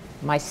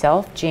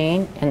 myself,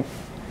 Jean, and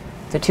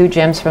the 2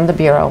 Jims from the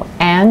Bureau,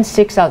 and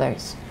 6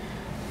 others,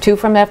 2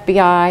 from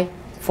FBI,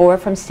 4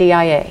 from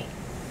CIA,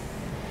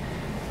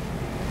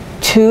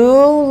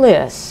 to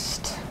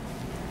list,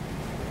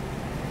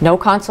 no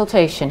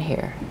consultation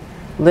here,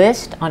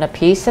 list on a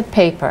piece of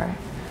paper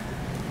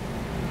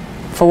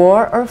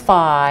 4 or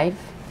 5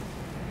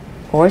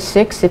 or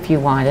 6 if you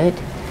wanted,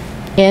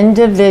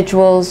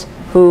 individuals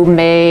who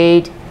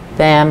made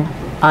them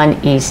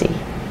uneasy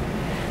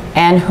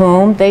and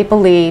whom they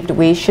believed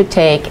we should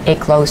take a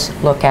close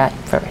look at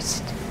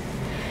first.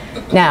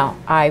 Now,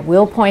 I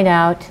will point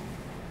out,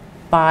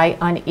 by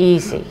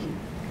uneasy,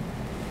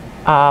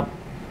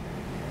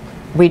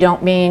 we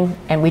don't mean,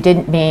 and we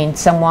didn't mean,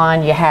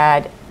 someone you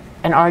had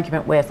an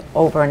argument with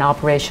over an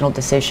operational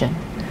decision,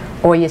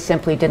 or you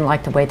simply didn't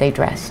like the way they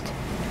dressed.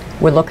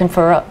 We're looking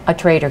for a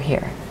traitor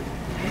here.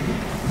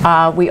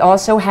 We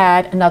also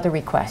had another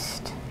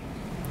request,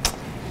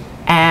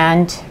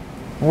 and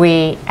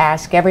we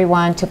ask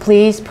everyone to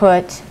please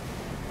put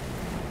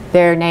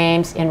their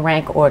names in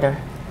rank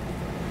order.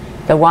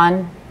 The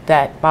one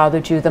that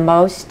bothered you the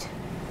most,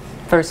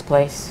 first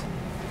place,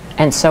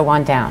 and so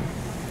on down.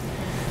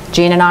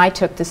 Jean and I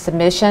took the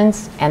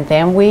submissions, and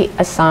then we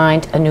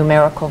assigned a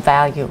numerical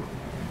value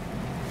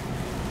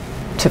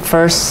to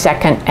first,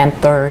 second, and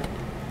third,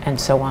 and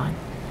so on.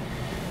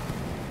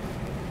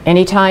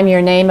 Anytime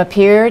your name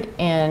appeared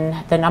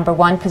in the number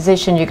 1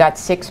 position, you got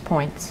 6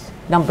 points.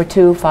 Number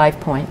 2, 5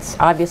 points.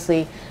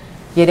 Obviously,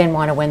 you didn't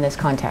want to win this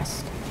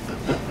contest.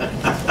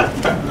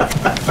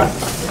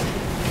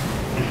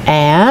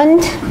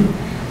 And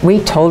we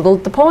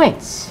totaled the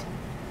points.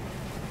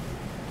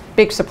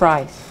 Big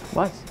surprise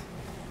was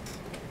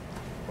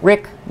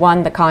Rick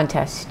won the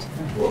contest.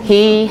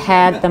 He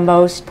had the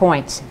most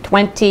points,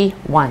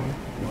 21.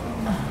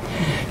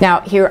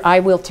 Now here I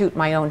will toot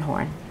my own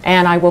horn,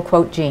 and I will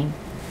quote Jean.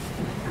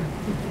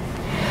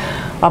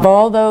 Of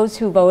all those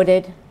who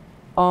voted,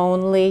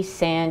 only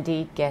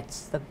Sandy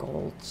gets the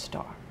gold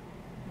star.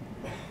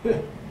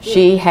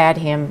 She had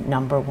him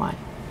 #1.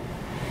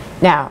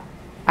 Now,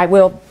 I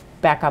will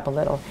back up a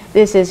little.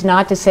 This is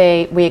not to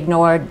say we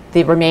ignored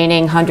the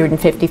remaining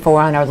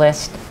 154 on our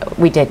list.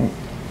 We didn't.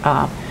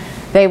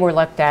 They were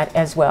looked at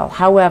as well.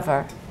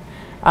 However,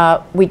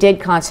 we did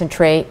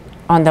concentrate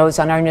on those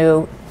on our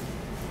new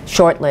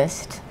short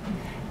list,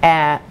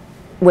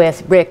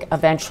 with Rick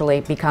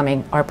eventually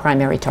becoming our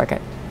primary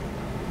target.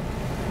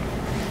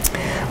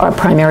 Our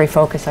primary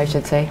focus, I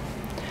should say.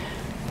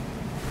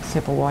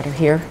 Sip of water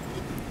here.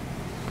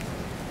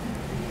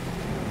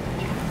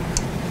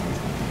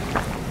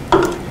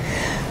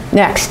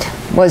 Next,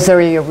 was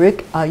there a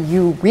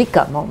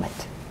eureka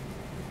moment?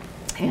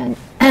 And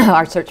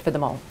our search for the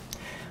mole.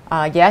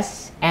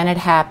 Yes, and it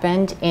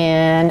happened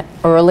in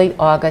early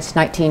August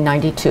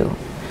 1992,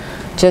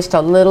 just a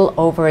little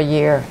over a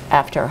year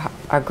after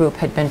our group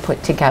had been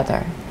put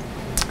together.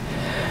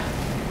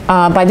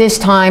 By this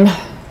time,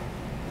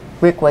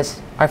 Rick was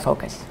our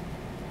focus.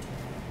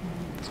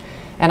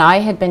 And I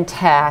had been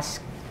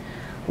tasked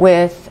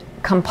with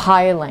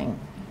compiling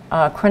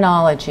a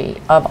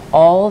chronology of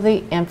all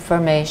the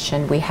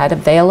information we had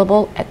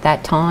available at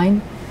that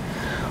time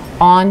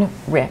on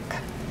Rick.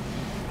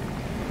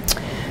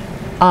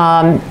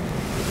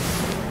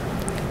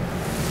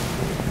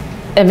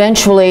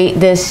 Eventually,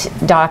 this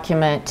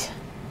document,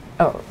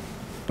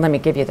 let me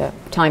give you the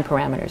time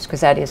parameters because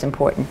that is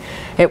important.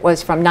 It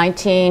was from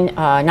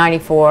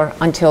 1994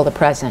 until the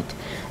present.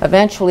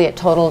 Eventually, it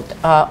totaled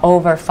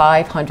over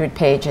 500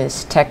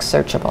 pages, text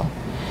searchable.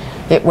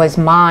 It was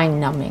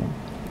mind-numbing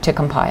to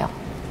compile,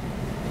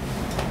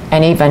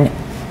 and even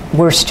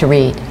worse to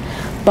read.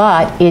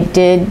 But it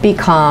did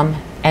become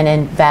an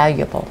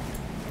invaluable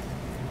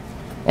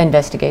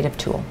investigative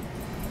tool.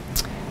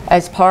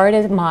 As part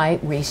of my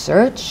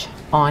research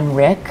on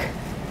Rick,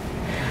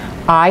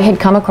 I had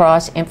come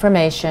across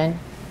information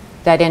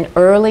that in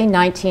early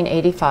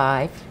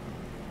 1985,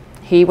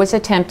 he was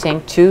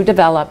attempting to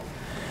develop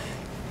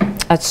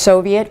a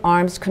Soviet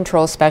arms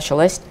control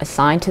specialist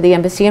assigned to the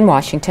embassy in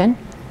Washington.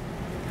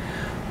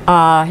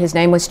 His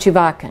name was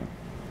Chuvakin.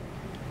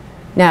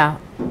 Now,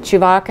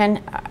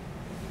 Chuvakin,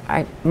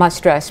 I must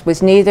stress,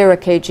 was neither a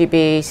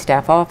KGB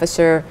staff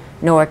officer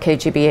nor a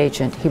KGB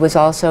agent. He was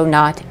also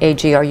not a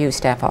GRU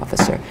staff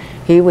officer.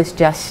 He was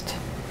just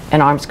an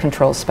arms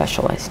control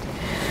specialist.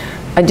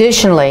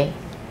 Additionally,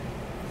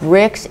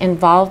 Rick's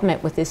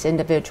involvement with this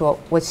individual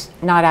was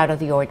not out of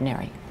the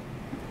ordinary.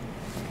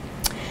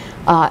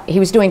 He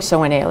was doing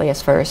so in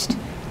alias first.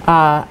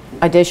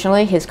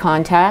 Additionally, his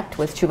contact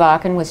with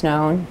Chuvakin was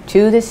known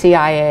to the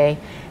CIA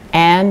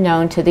and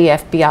known to the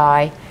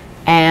FBI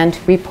and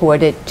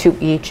reported to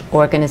each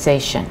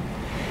organization.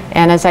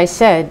 And as I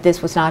said,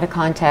 this was not a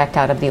contact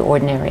out of the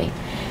ordinary.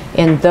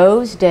 In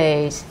those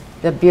days,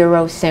 the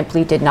Bureau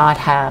simply did not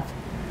have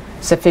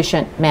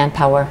sufficient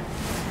manpower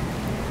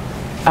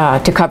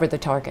to cover the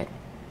target.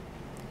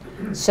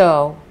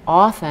 So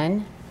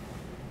often,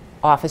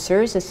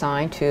 officers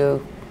assigned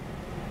to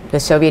the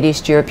Soviet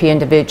East European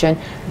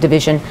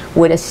division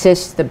would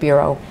assist the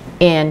Bureau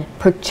in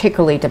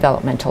particularly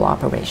developmental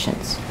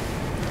operations.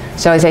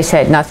 So as I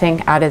said,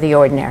 nothing out of the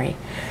ordinary.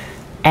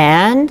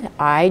 And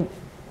I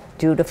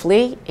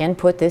dutifully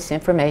input this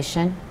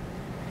information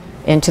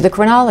into the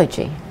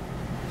chronology,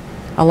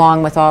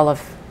 along with all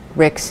of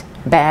Rick's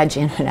badge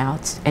in and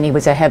outs, and he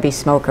was a heavy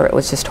smoker. It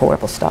was just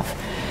horrible stuff.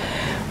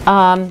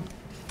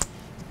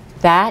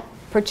 That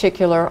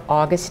particular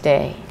August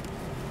day,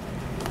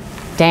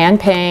 Dan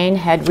Payne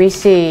had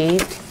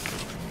received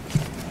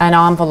an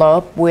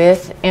envelope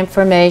with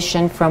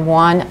information from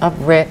one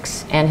of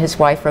Rick's and his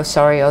wife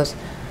Rosario's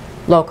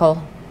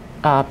local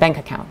bank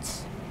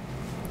accounts.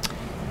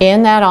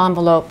 In that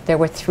envelope, there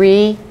were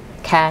 3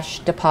 cash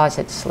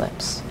deposit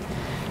slips.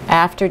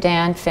 After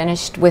Dan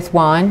finished with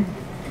one,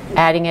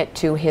 adding it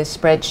to his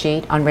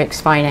spreadsheet on Rick's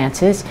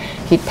finances,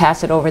 he'd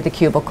pass it over the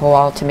cubicle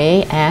all to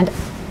me and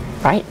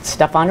write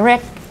stuff on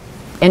Rick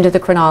into the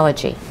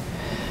chronology.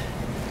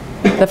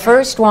 The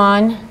first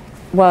one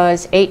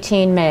was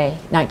 18 May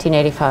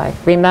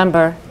 1985.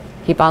 Remember,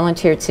 he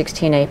volunteered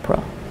 16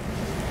 April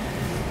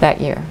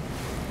that year.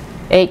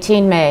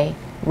 18 May,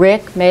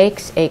 Rick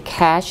makes a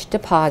cash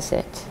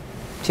deposit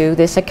to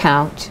this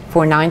account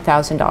for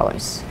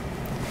 $9,000.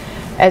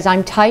 As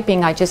I'm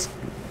typing, I just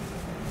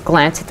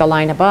glance at the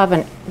line above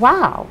and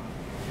wow,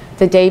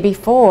 the day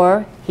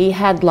before he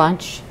had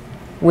lunch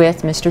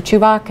with Mr.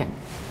 Chuvakin.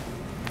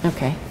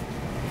 Okay.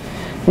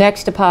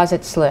 Next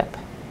deposit slip,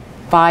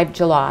 5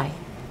 July,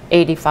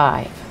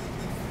 85.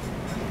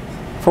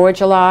 4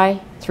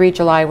 July, 3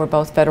 July were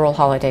both federal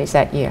holidays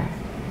that year.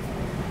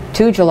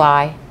 2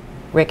 July,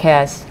 Rick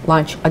has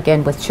lunch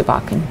again with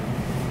Chewbacca.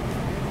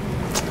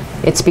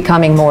 It's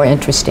becoming more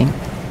interesting.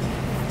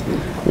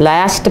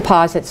 Last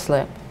deposit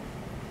slip,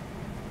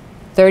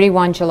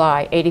 31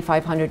 July,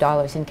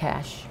 $8,500 in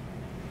cash.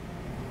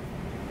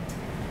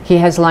 He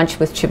has lunch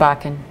with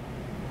Chewbacca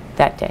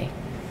that day.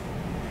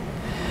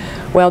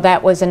 Well,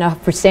 that was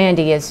enough for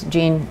Sandy, as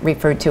Jean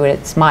referred to it.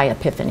 It's my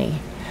epiphany.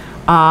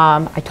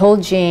 I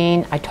told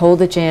Jean, I told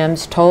the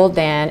Jims, told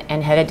Dan,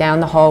 and headed down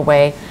the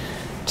hallway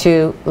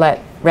to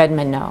let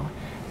Redmond know.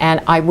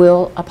 And I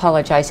will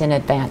apologize in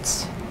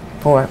advance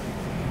for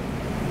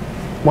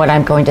what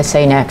I'm going to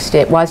say next.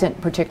 It wasn't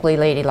particularly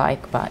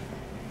ladylike, but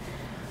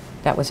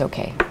that was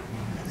okay.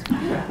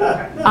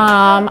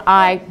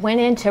 I went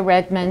into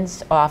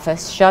Redmond's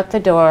office, shut the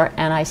door,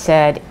 and I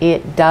said,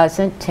 it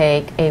doesn't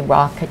take a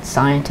rocket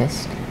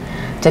scientist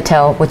to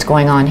tell what's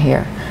going on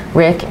here.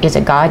 Rick is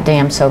a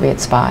goddamn Soviet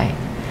spy.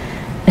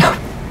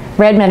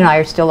 Redmond and I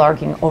are still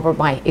arguing over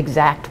my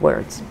exact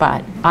words,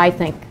 but I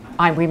think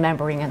I'm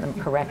remembering them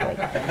correctly.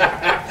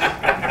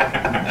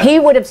 He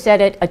would have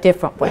said it a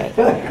different way.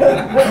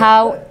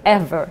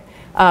 However,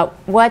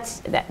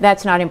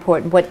 that's not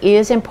important. What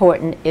is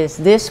important is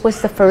this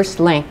was the first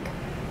link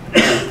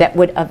that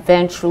would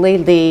eventually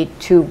lead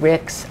to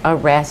Rick's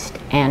arrest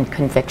and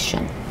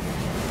conviction.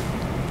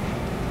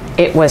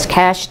 It was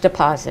cash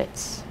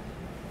deposits.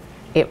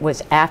 It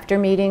was after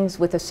meetings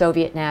with a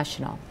Soviet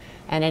national,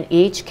 and in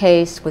each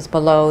case was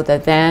below the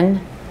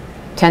then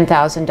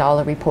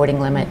 $10,000 reporting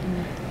limit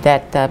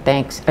that the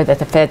banks, or that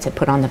the feds had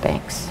put on the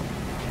banks.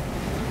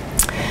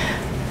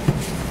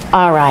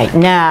 All right,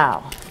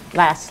 now,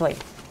 lastly,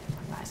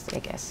 I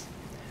guess,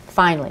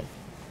 finally,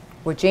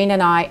 were Jean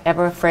and I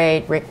ever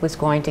afraid Rick was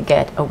going to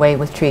get away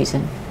with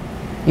treason?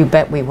 You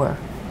bet we were.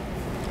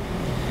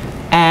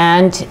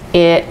 And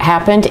it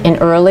happened in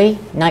early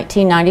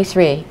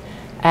 1993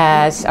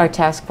 as our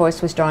task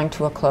force was drawing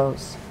to a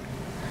close.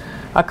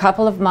 A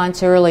couple of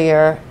months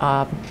earlier,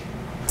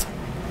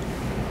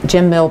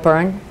 Jim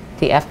Milburn,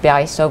 the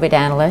FBI Soviet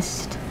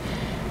analyst,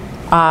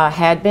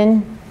 had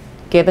been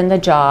given the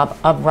job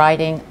of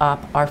writing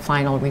up our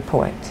final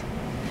report.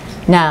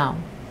 Now,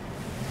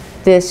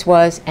 this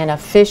was an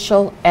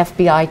official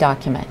FBI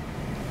document.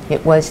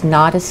 It was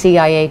not a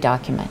CIA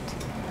document.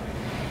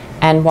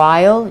 And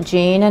while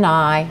Jean and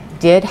I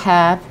did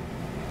have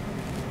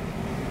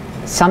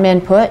some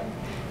input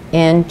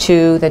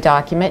into the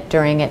document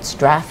during its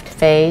draft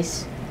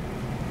phase,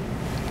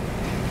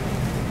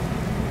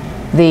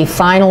 the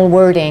final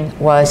wording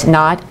was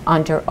not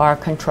under our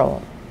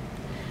control.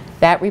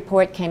 That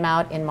report came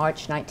out in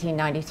March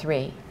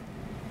 1993.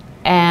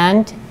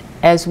 And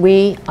as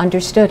we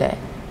understood it,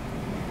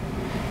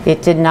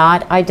 it did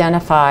not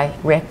identify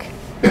Rick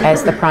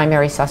as the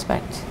primary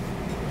suspect.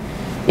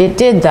 It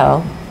did,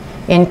 though,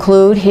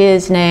 include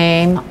his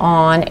name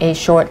on a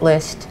short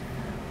list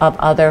of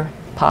other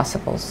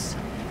possibles.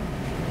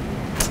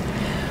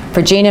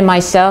 For Jean and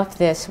myself,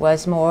 this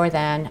was more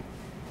than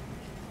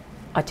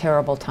a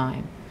terrible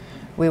time.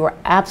 We were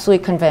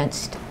absolutely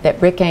convinced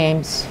that Rick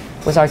Ames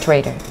was our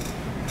traitor,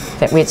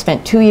 that we had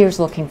spent 2 years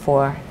looking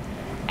for,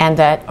 and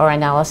that our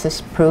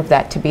analysis proved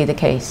that to be the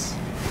case.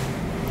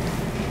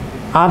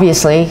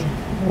 Obviously,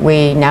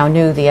 we now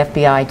knew the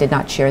FBI did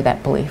not share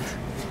that belief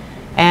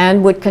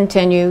and would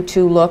continue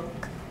to look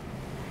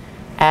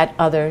at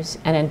others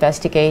and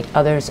investigate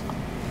others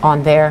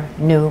on their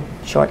new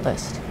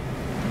shortlist.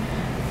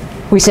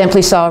 We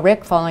simply saw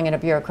Rick falling in a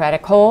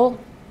bureaucratic hole,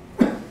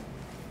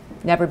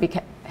 never be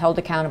held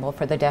accountable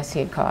for the deaths he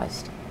had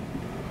caused.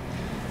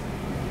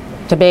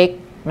 To make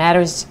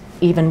matters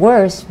even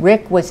worse,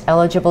 Rick was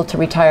eligible to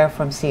retire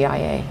from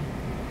CIA.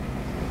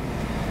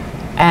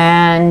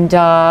 And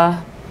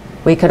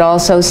we could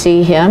also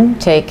see him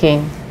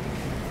taking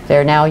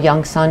their now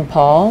young son,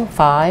 Paul,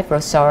 5,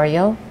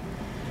 Rosario,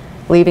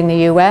 leaving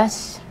the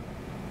US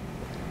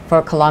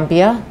for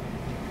Colombia,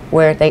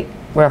 where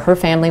her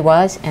family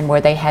was and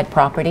where they had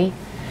property,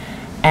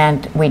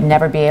 and we'd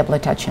never be able to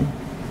touch him.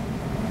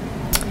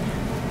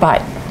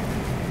 But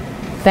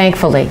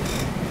thankfully,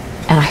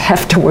 and I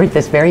have to word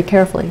this very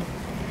carefully,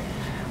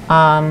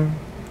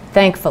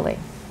 thankfully,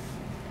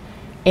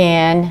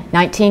 in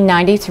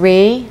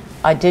 1993,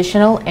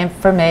 additional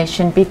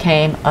information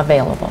became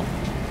available.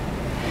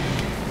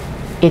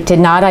 It did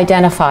not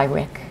identify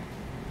Rick,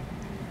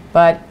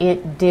 but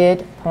it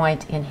did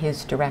point in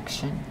his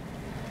direction.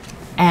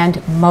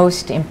 And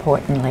most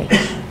importantly,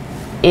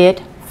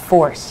 it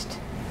forced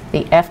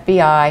the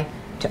FBI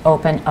to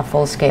open a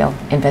full-scale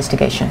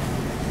investigation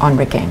on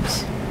Rick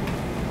Ames.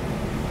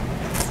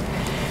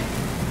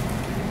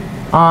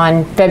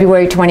 On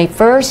February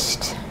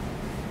 21st,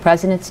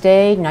 President's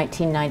Day,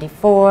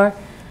 1994,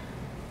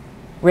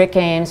 Rick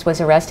Ames was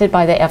arrested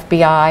by the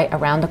FBI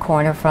around the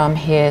corner from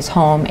his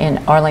home in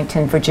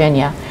Arlington,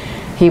 Virginia.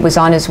 He was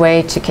on his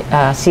way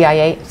to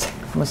CIA,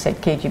 I almost said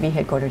KGB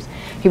headquarters.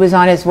 He was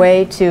on his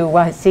way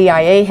to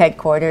CIA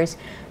headquarters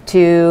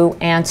to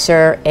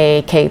answer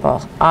a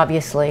cable.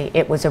 Obviously,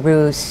 it was a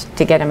ruse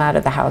to get him out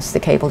of the house. The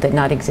cable did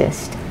not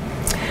exist.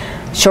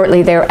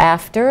 Shortly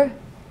thereafter,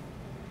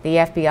 the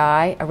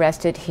FBI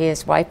arrested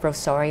his wife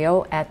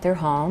Rosario at their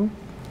home.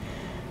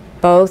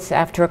 Both,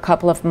 after a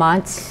couple of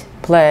months,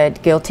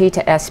 pled guilty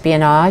to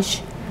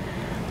espionage.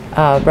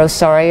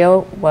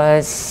 Rosario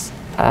was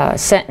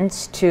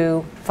sentenced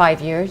to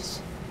 5 years,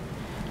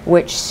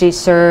 which she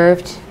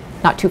served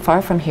not too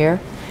far from here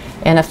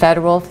in a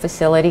federal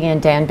facility in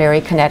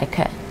Danbury,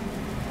 Connecticut.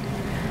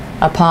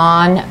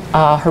 Upon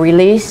her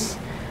release,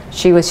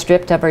 she was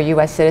stripped of her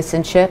U.S.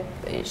 citizenship.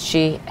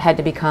 She had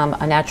to become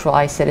a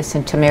naturalized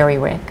citizen to marry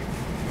Rick.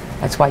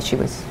 That's why she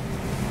was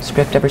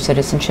stripped of her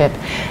citizenship,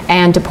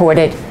 and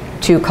deported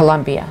to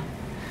Colombia.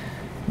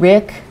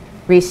 Rick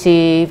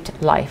received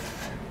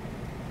life.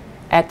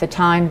 At the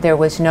time, there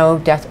was no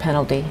death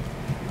penalty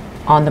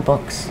on the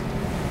books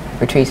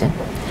for treason.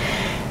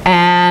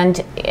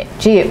 And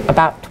gee,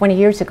 about 20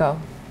 years ago,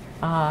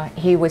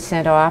 he was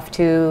sent off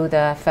to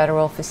the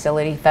federal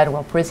facility,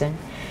 federal prison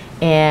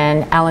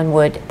in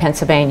Allenwood,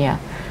 Pennsylvania,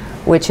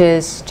 which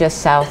is just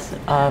south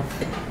of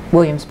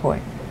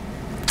Williamsport.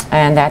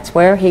 And that's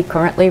where he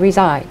currently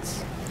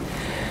resides.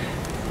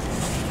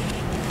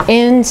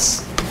 In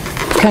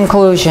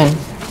conclusion,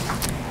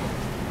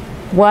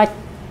 what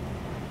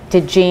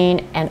did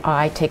Jean and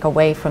I take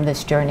away from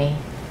this journey,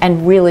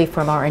 and really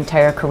from our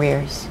entire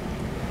careers?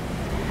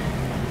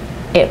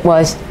 It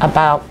was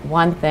about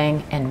one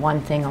thing and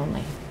one thing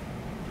only,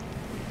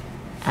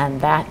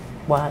 and that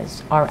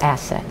was our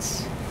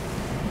assets.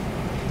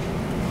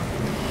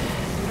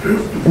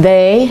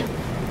 They,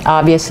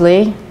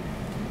 obviously,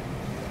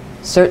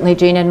 certainly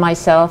Jean and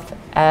myself,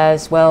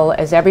 as well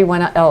as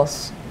everyone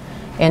else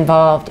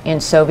involved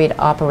in Soviet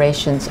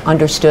operations,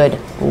 understood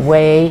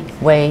way,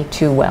 way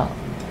too well.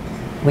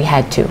 We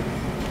had to.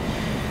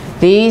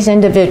 These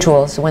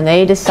individuals, when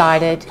they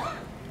decided,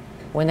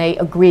 when they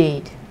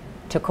agreed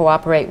to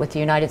cooperate with the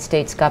United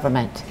States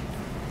government,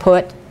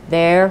 put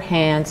their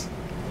hands,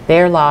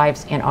 their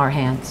lives in our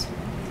hands.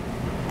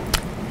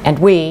 And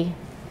we,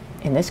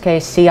 in this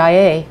case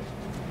CIA,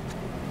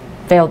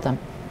 failed them.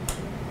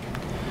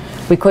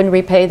 We couldn't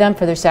repay them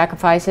for their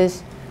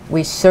sacrifices.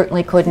 We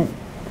certainly couldn't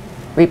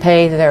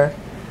repay their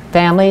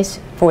families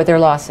for their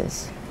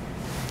losses.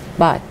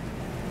 But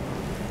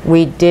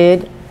we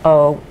did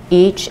owe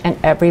each and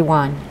every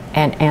one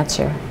an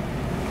answer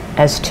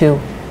as to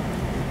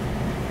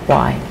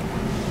why,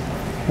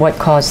 what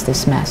caused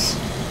this mess.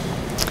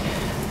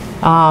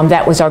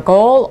 That was our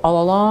goal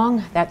all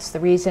along. That's the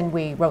reason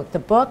we wrote the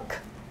book.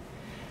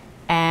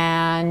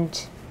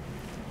 And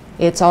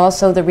it's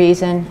also the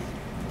reason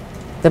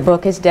the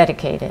book is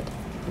dedicated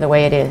the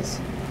way it is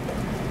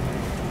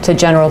to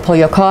General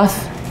Polyakov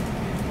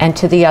and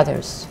to the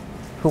others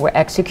who were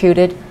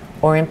executed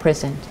or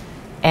imprisoned,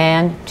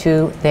 and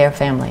to their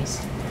families.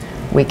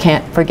 We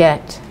can't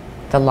forget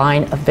the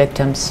line of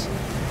victims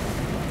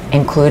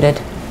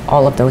included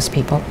all of those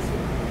people.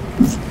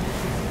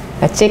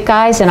 That's it,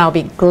 guys, and I'll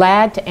be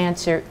glad to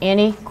answer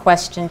any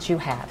questions you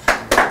have.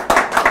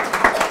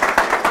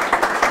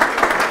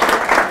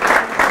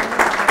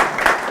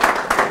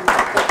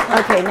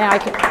 Okay, now I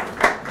can,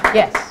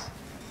 yes.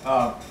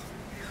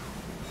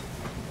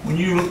 When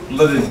you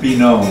let it be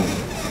known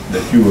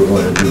that you were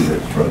going to do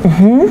this, right?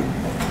 Mm-hmm.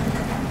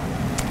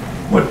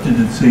 What did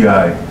the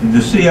CIA? Did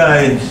the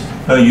CIA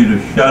tell you to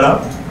shut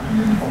up,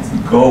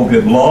 go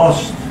get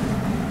lost,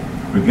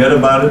 forget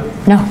about it?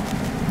 No.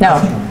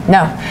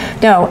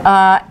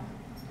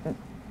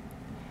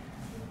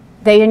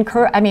 They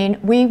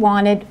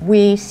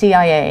we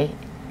CIA,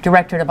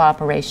 Directorate of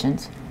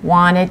Operations,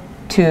 wanted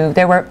to,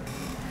 there were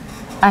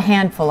a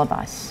handful of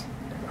us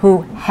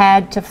who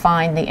had to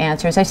find the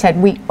answers. I said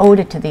we owed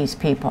it to these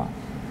people.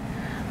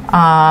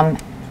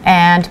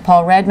 And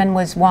Paul Redman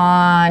was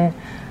one,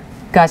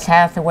 Gus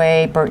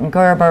Hathaway, Burton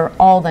Gerber,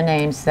 all the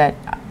names that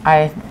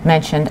I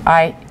mentioned.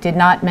 I did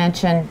not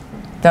mention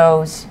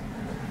those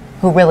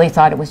who really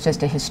thought it was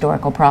just a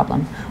historical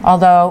problem,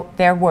 although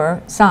there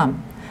were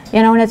some.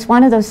 You know, and it's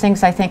one of those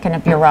things, I think, in a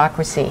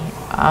bureaucracy.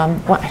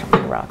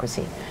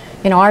 Bureaucracy.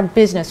 You know, our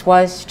business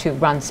was to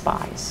run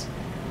spies,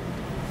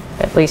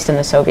 at least in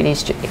the Soviet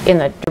East, in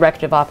the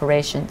Directorate of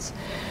Operations.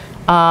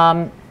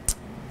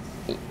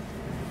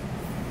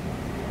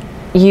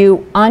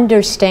 You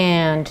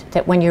understand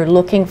that when you're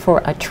looking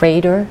for a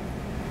traitor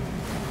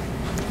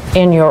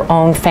in your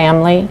own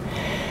family,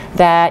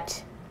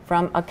 that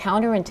from a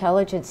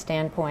counterintelligence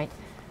standpoint,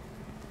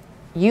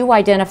 you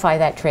identify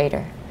that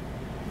traitor.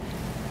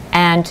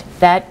 And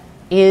that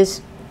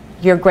is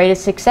your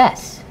greatest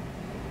success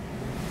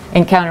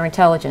in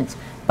counterintelligence.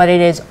 But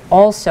it is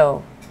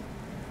also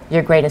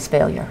your greatest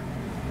failure.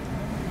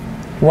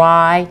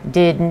 Why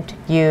didn't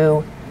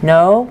you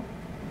know?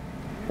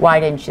 Why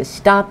didn't you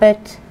stop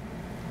it?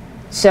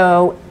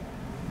 So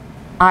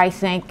I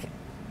think,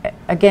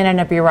 again, in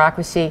a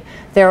bureaucracy,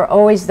 there are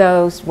always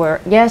those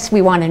where, yes,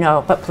 we want to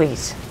know, but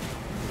please,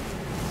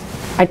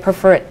 I'd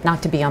prefer it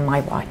not to be on my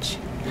watch.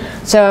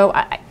 So,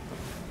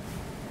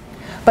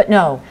 but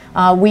no,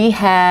 we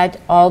had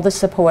all the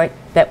support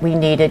that we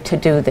needed to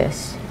do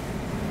this.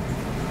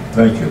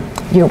 Thank you.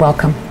 You're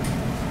welcome.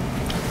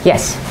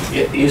 Yes.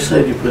 You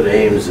said you put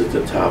Ames at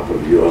the top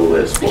of your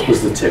list. What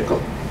was the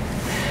tickle?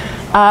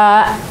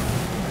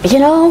 You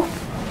know,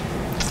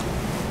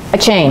 a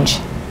change.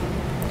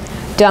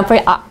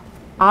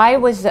 I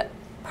was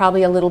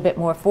probably a little bit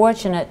more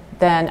fortunate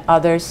than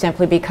others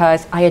simply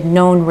because I had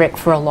known Rick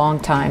for a long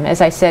time.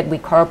 As I said, we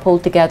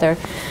carpooled together.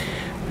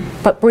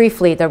 But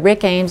briefly, the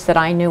Rick Ames that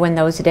I knew in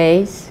those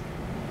days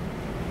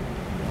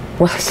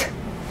was,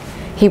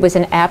 he was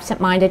an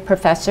absent-minded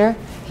professor.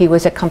 He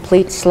was a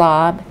complete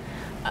slob.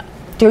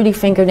 Dirty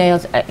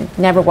fingernails,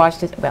 never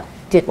washed his, well,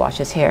 did wash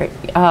his hair.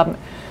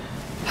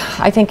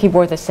 I think he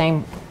wore the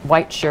same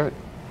white shirt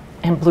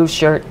and blue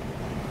shirt.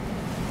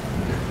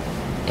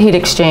 He'd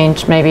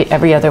exchange maybe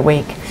every other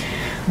week.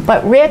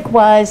 But Rick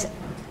was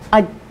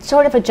a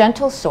sort of a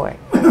gentle sort.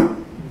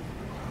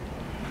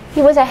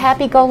 He was a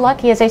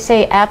happy-go-lucky, as I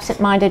say,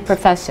 absent-minded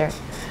professor.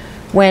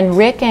 When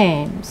Rick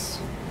Ames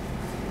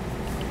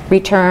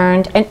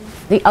returned, and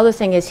the other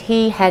thing is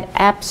he had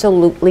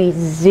absolutely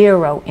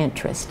zero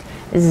interest,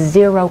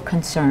 zero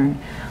concern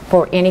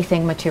for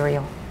anything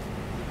material.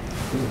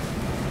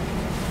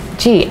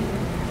 Gee,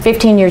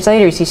 15 years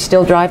later, he's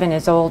still driving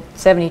his old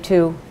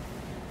 72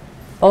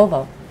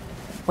 Volvo.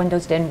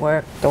 Windows didn't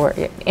work, door,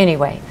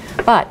 anyway.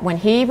 But when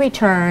he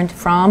returned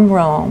from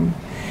Rome,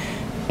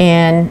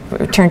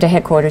 returned to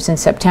headquarters in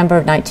September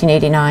of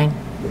 1989,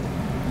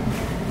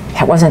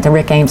 that wasn't the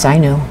Rick Ames I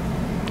knew.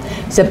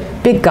 He's a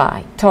big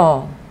guy,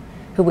 tall,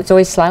 who was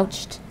always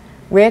slouched.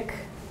 Rick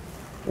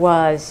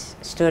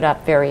stood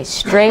up very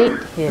straight,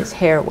 his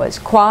hair was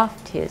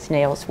coiffed, his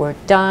nails were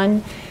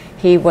done.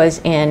 He was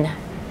in,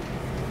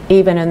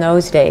 even in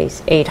those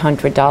days,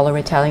 $800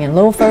 Italian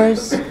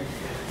loafers.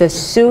 The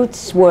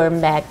suits were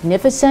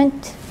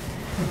magnificent,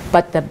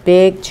 but the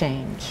big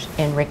change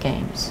in Rick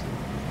Ames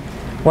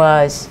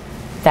was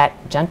that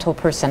gentle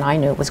person I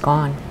knew was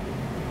gone.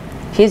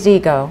 His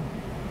ego,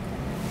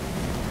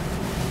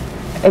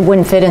 it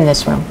wouldn't fit in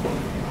this room.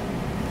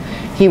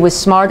 He was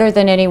smarter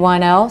than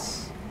anyone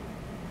else.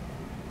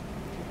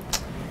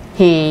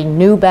 He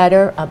knew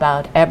better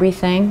about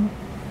everything.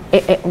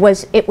 It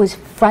was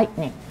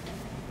frightening.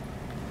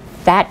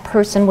 That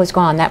person was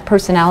gone. That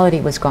personality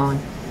was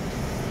gone.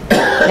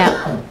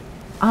 Now,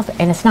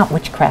 and it's not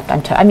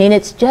witchcraft. I mean,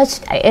 it's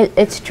just,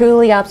 it's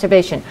truly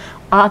observation.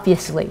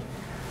 Obviously,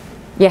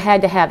 you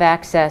had to have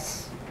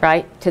access,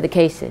 right, to the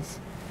cases.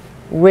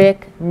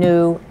 Rick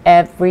knew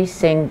every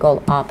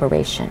single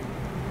operation,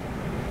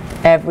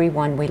 every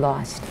one we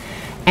lost.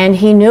 And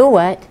he knew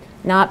it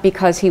not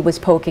because he was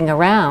poking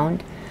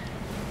around,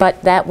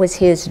 but that was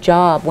his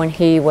job when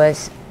he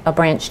was a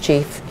branch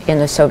chief in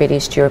the Soviet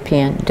East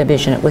European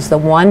Division. It was the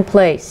one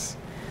place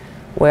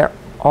where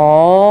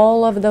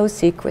all of those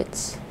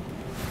secrets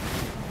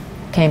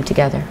came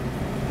together.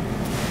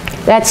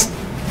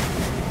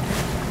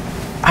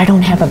 I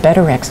don't have a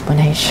better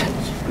explanation.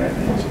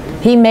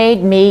 He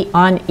made me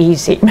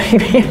uneasy,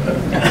 maybe.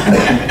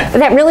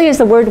 That really is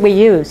the word we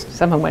used.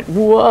 Someone went,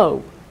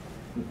 whoa.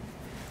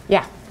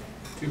 Yeah.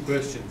 2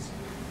 questions.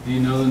 Do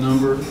you know the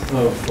number of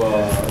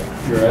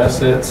your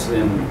assets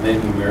in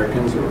Native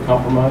Americans that were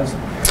compromised?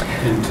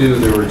 And 2,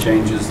 there were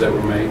changes that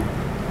were made?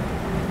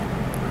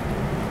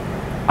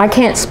 I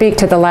can't speak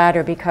to the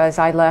latter because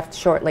I left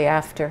shortly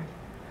after.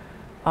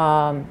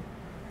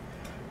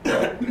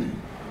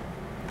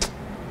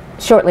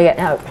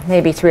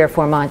 Maybe 3 or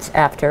 4 months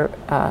after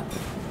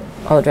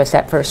Aldrich,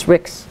 that first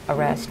Rick's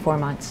arrest, 4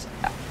 months.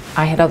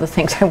 I had other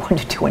things I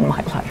wanted to do in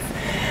my life.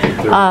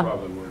 There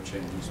probably were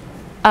changes.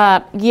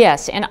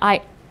 Yes, and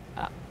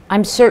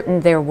I'm certain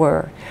there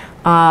were.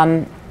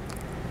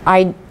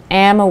 I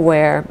am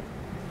aware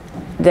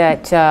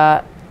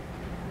that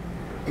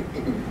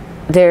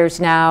there's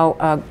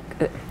now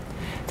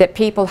that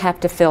people have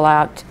to fill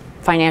out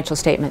financial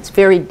statements,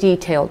 very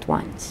detailed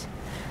ones.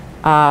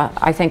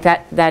 I think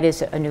that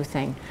is a new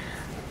thing.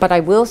 But I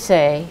will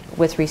say,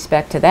 with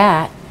respect to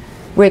that,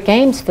 Rick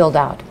Ames filled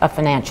out a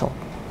financial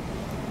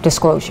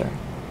disclosure.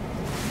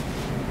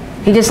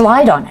 He just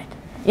lied on it.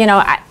 You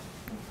know,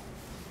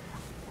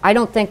 I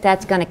don't think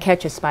that's going to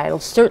catch us by. It'll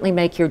certainly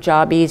make your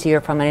job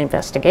easier from an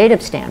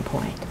investigative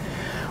standpoint.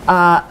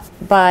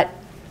 But,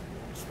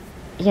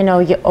 you know,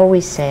 you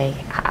always say,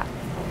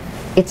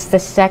 it's the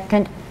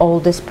second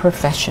oldest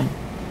profession.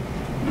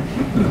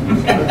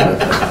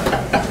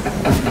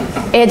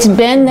 It's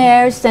been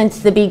there since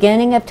the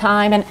beginning of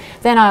time, and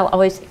then I'll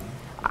always,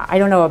 I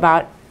don't know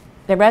about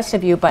the rest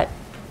of you, but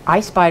I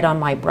spied on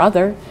my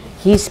brother,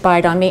 he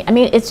spied on me. I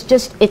mean, it's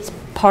just, it's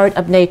part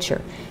of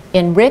nature.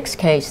 In Rick's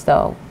case,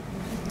 though,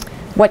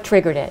 what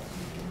triggered it?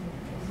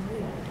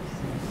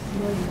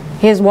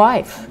 His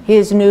wife,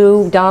 his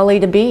new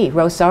dolly-to-be,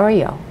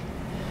 Rosario.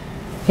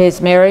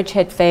 His marriage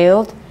had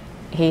failed.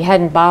 He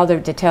hadn't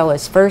bothered to tell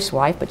his first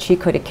wife, but she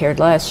could have cared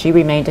less. She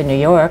remained in New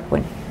York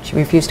when she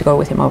refused to go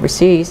with him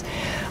overseas.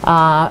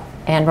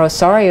 And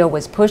Rosario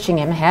was pushing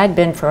him, had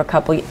been for a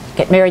couple,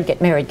 get married,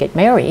 get married, get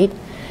married.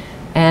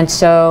 And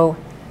so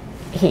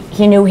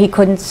he knew he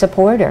couldn't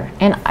support her.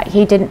 And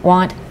he didn't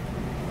want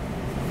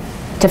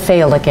to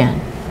fail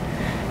again.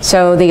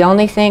 So the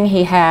only thing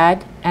he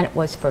had and it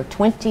was for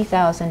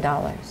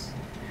 $20,000.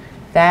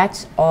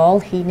 That's all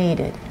he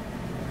needed.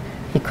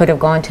 He could have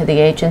gone to the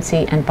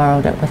agency and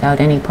borrowed it without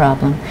any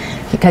problem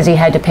because he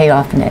had to pay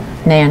off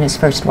Nan, his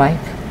first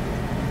wife.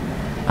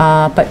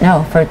 But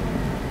no, for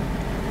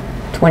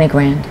 20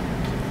 grand.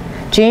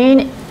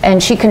 Jean,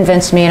 and she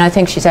convinced me, and I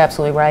think she's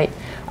absolutely right,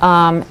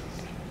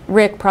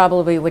 Rick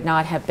probably would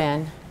not have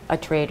been a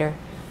traitor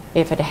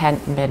if it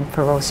hadn't been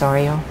for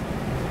Rosario.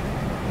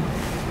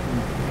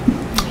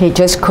 He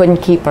just couldn't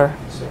keep her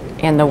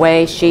in the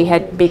way she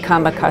had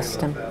become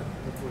accustomed.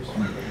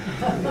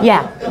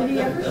 Yeah. Did he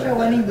ever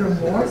show any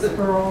remorse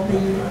for all the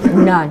years?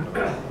 None.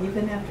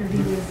 Even after he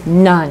was...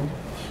 None.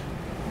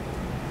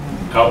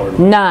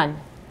 Outwardly. None.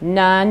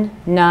 None,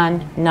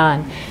 none,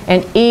 none.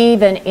 And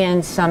even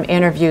in some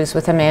interviews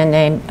with a man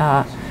named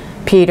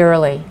Pete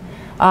Early,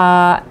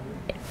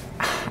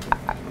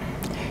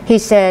 he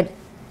said,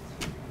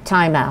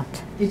 time out.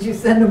 Did you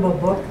send him a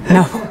book?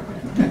 No.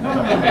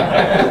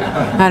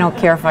 I don't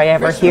care if I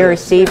ever hear or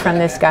see from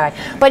this guy.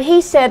 But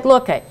he said,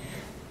 look it,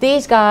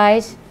 these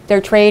guys,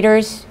 they're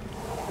traitors.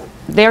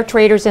 They're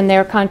traitors in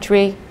their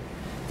country.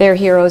 They're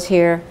heroes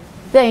here.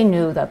 They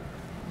knew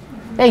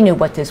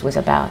what this was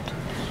about.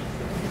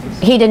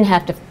 He didn't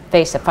have to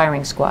face a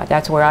firing squad.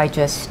 That's where I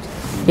just,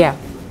 yeah.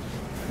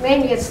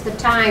 Maybe it's the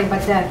time,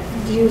 but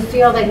do you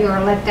feel that you were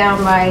let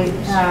down by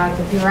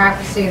the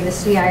bureaucracy of the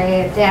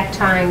CIA at that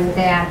time,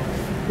 that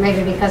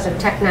maybe because of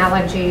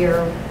technology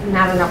or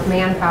not enough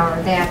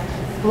manpower, that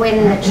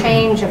when the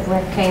change of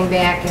Rick came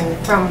back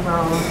from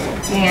Rome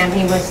and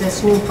he was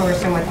this new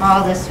person with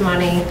all this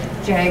money,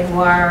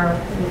 Jaguar,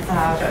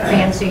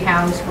 fancy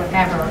house,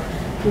 whatever,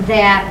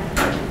 that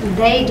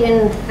they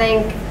didn't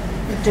think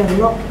to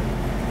look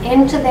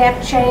into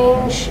that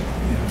change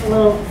a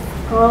little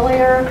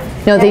earlier?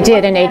 No, they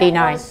did in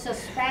 '89.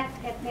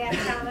 Suspect at that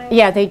time?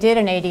 Yeah, they did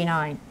in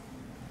 '89.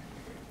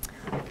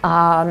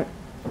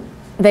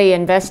 They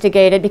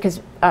investigated because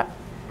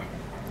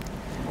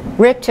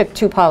Rick took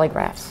 2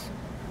 polygraphs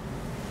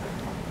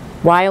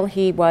while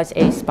he was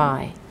a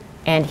spy,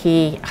 and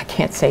he, I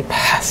can't say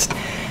passed,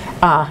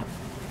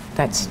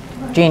 that's,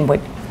 Jean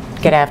would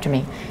get after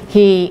me.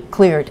 He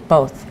cleared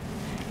both.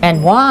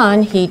 And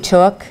one he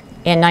took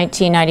in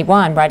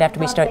 1991, right after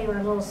we started. They were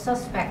a little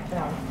suspect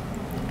though.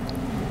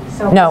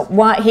 So No,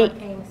 one, he,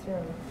 came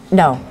through.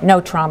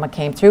 no trauma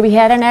came through. He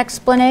had an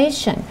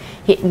explanation.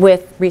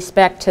 With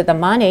respect to the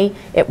money,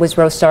 it was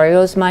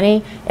Rosario's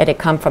money. It had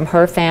come from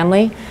her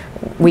family.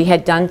 We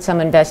had done some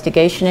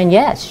investigation, and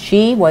yes,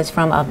 she was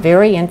from a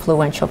very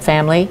influential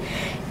family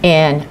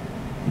in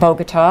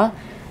Bogota.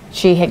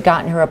 She had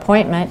gotten her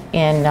appointment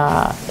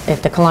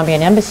at the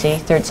Colombian Embassy,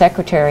 3rd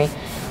Secretary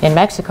in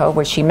Mexico,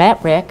 where she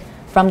met Rick,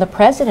 from the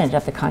president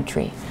of the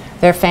country.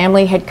 Their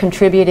family had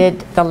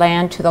contributed the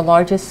land to the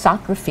largest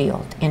soccer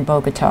field in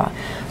Bogota.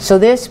 So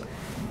this,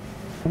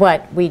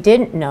 what we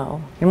didn't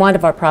know, and one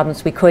of our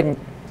problems we couldn't,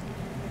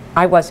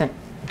 I wasn't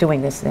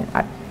doing this then.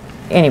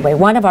 Anyway,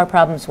 one of our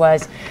problems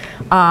was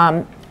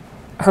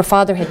her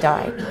father had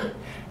died,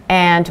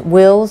 and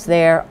wills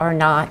there are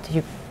not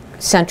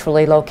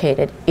centrally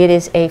located. It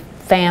is a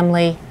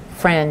family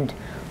friend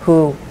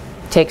who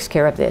takes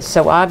care of this.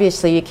 So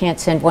obviously you can't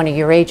send one of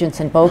your agents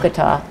in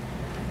Bogota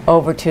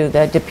over to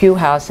the Depew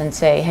house and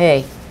say,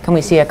 hey, can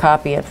we see a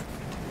copy of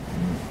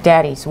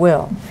Daddy's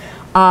will?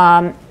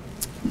 The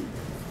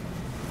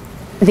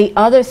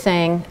other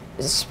thing,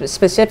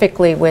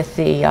 specifically with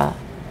the,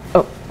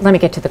 oh, let me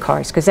get to the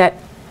cars, because that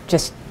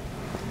just,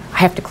 I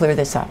have to clear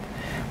this up.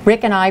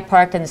 Rick and I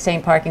parked in the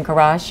same parking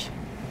garage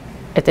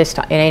at this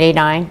time, in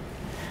 '89.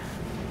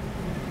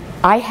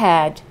 I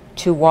had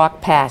to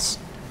walk past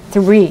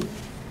 3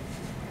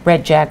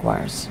 red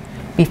Jaguars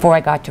before I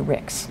got to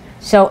Rick's.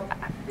 So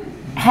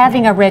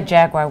having a red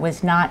Jaguar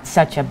was not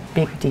such a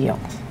big deal.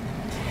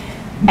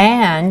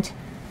 And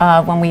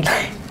when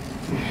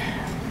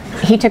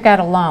he took out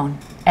a loan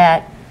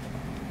at,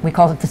 we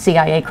called it the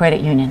CIA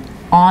credit union,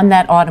 on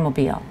that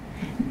automobile.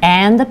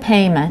 And the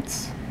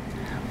payments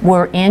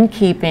were in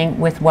keeping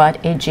with what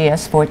a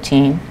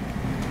GS-14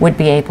 would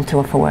be able to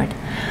afford.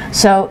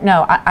 So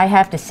no, I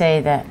have to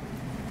say that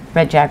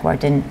Red Jaguar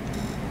didn't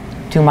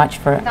do much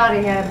for it. I thought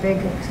he had a big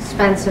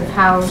expensive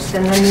house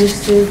and the new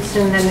suits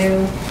and the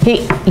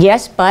new...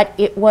 Yes, but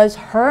it was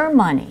her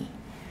money.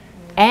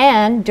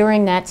 And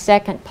during that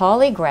second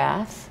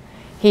polygraph,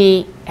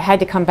 he had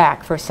to come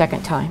back for a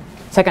second time.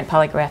 Second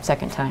polygraph,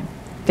 second time.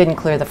 Didn't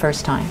clear the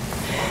first time.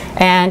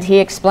 And he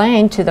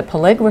explained to the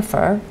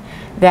polygrapher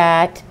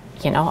that,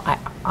 you know,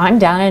 I'm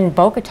down in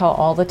Bogota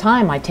all the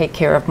time. I take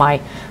care of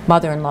my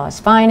mother-in-law's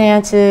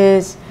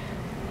finances,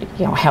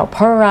 you know, help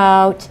her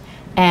out.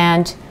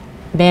 And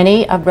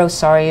many of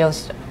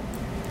Rosario's,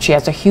 she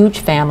has a huge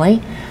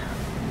family.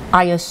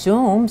 I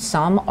assume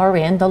some are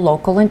in the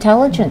local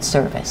intelligence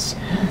service.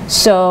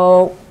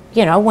 So,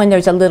 you know, when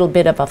there's a little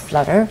bit of a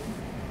flutter,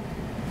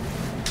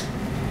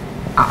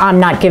 I'm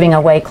not giving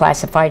away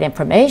classified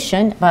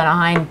information, but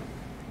I'm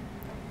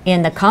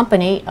in the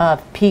company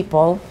of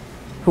people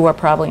who are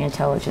probably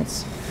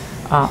intelligence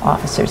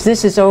officers.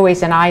 This is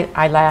always, and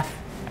I laugh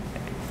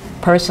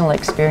personal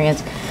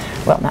experience,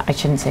 well, no, I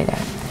shouldn't say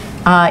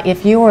that.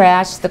 If you were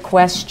asked the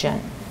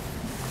question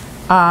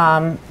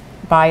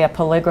by a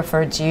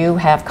polygrapher, do you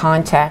have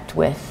contact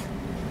with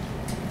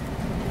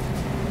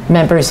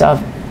members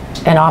of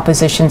an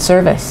opposition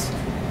service?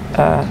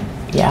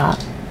 Yeah.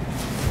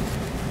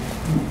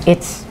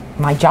 It's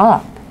my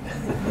job.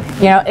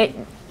 You know,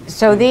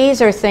 so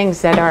these are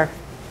things that are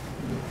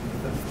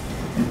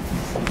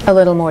a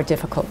little more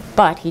difficult.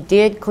 But he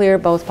did clear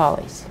both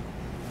polys.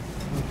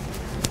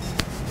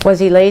 Was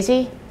he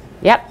lazy?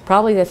 Yep,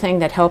 probably the thing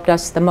that helped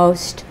us the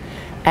most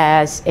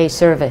as a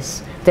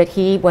service, that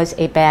he was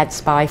a bad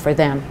spy for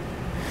them.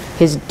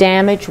 His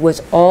damage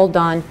was all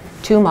done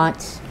 2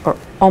 months, or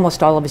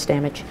almost all of his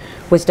damage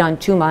was done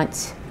 2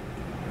 months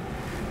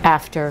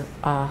after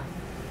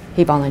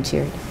he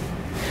volunteered.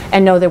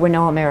 And no, there were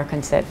no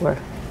Americans that were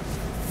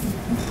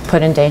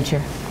put in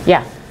danger.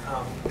 Yeah.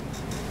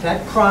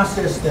 That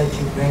process that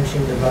you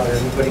mentioned about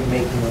everybody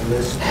making a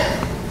list,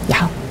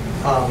 Yeah.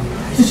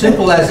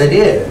 simple as it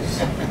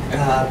is,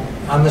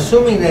 I'm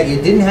assuming that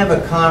you didn't have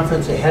a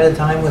conference ahead of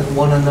time with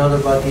one another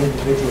about the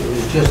individual. It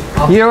was just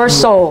up Your to,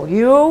 soul,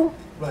 you.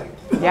 right,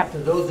 Yep. up to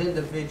those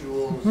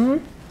individuals,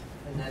 and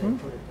then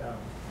put it down.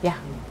 Yeah,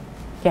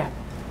 yeah.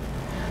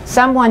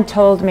 Someone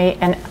told me,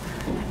 and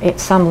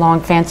it's some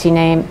long fancy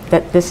name,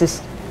 that this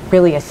is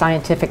really a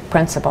scientific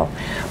principle,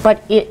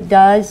 but it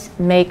does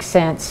make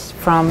sense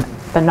from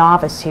the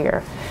novice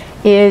here,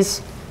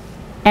 is,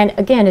 and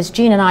again, as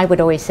Gene and I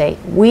would always say,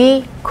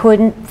 we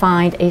couldn't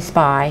find a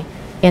spy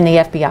in the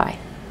FBI.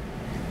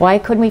 Why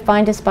couldn't we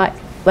find a spy?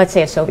 Let's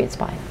say a Soviet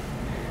spy,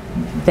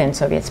 then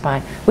Soviet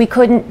spy. We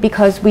couldn't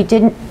because we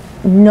didn't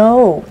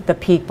know the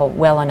people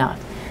well enough,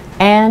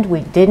 and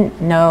we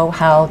didn't know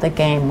how the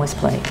game was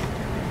played,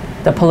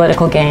 the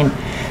political game.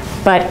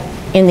 But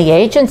in the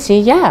agency,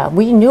 yeah,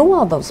 we knew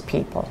all those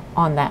people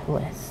on that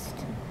list.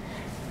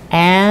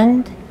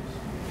 And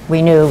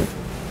we knew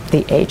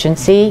the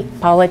agency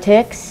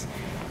politics,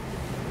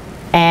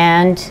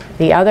 and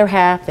the other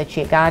half that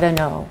you gotta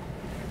know,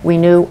 we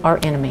knew our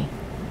enemy.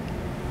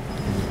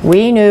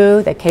 We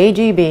knew the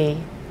KGB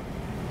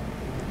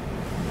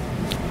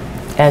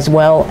as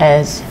well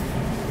as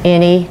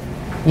any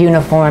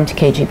uniformed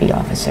KGB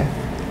officer.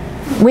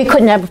 We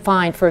could never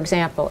find, for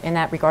example, in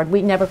that regard,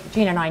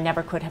 Gene and I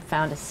never could have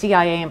found a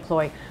CIA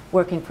employee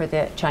working for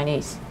the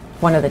Chinese,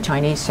 one of the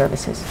Chinese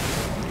services.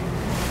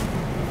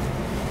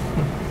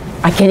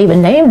 I can't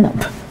even name them.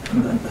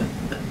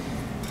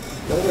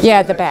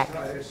 Yeah, the back.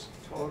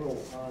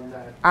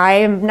 I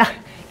am not,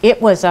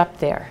 it was up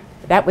there.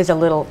 That was a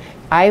little,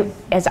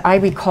 as I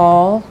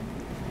recall,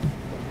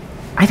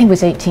 I think it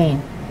was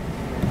 18.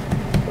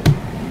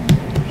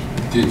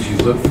 Did you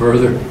look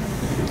further?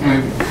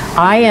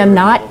 I am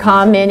not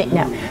commenting,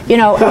 no, you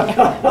know,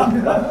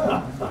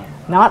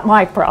 not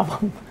my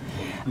problem.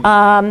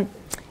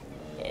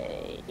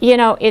 You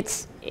know,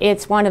 it's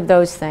one of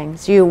those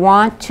things. You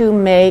want to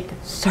make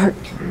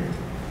certain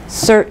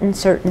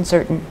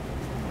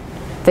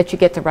that you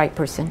get the right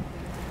person,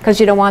 because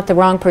you don't want the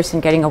wrong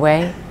person getting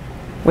away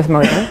with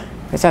murder,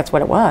 because that's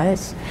what it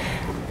was.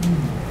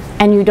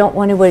 And you don't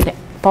want to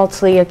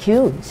falsely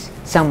accuse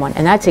someone,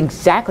 and that's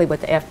exactly what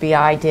the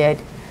FBI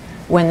did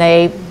when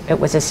it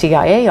was a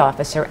CIA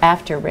officer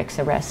after Rick's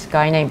arrest, a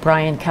guy named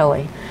Brian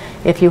Kelly.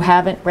 If you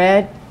haven't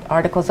read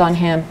articles on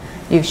him,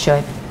 you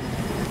should.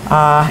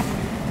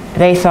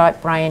 They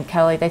thought Brian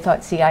Kelly, they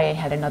thought CIA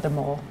had another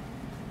mole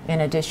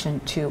in addition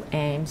to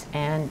Ames,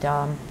 and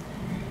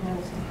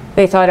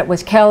they thought it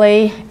was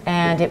Kelly,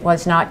 and it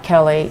was not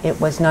Kelly.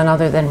 It was none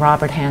other than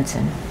Robert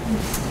Hansen.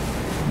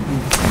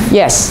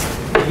 Yes?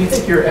 Do you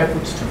think your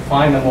efforts to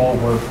find them all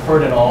were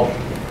hurt at all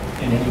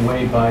in any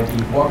way by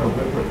the Walker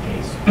Whitworth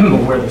case,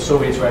 where the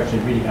Soviets were actually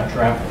reading our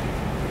traffic?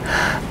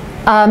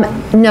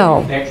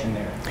 No. Connection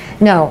there.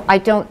 No, I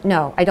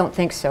don't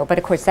think so. But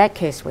of course, that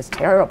case was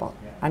terrible.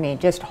 I mean,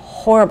 just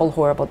horrible,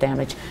 horrible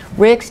damage.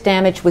 Rick's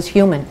damage was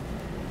human.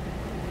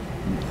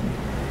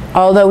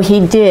 Although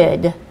he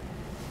did,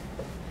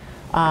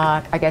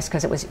 I guess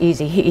because it was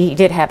easy, he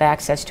did have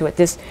access to it.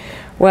 This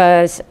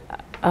was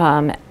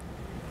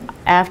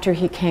after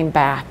he came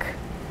back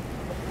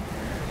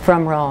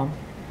from Rome.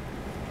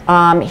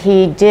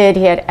 He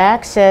had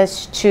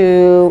access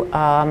to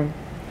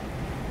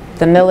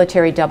the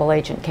military double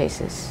agent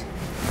cases,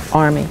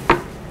 Army,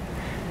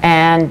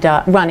 and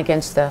run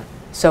against the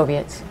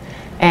Soviets.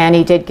 And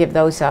he did give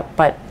those up,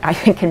 but I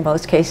think in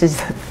most cases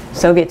the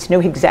Soviets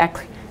knew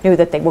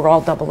that they were all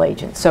double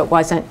agents, so it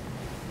wasn't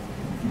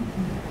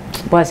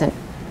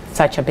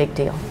such a big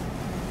deal.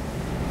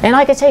 And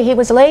like I say, he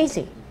was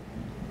lazy.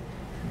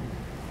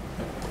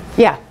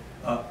 Yeah.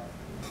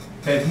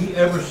 Had he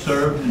ever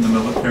served in the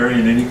military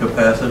in any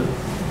capacity?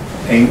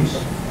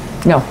 Ames?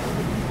 No.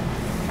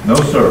 No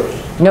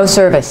service? No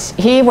service.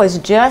 He was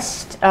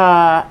just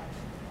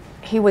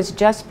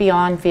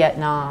beyond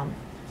Vietnam.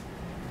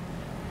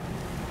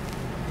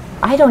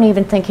 I don't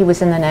even think he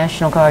was in the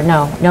National Guard.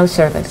 No, no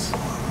service.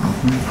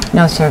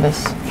 No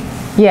service.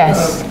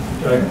 Yes.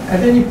 At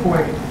any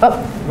point,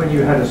 when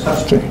you had a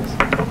suspect,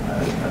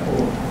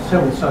 or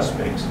several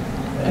suspects,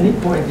 At any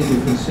point did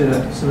you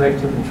consider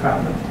selective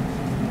entrapment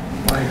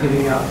by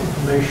giving out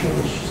information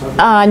which...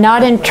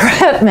 Not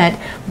entrapment,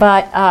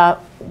 but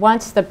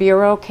once the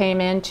Bureau came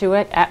into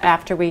it,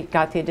 after we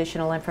got the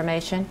additional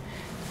information,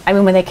 I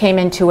mean, when they came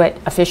into it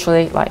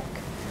officially, like,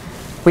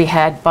 we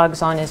had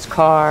bugs on his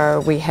car,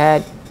 we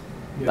had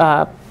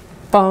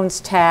phones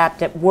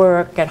tapped at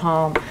work, at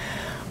home.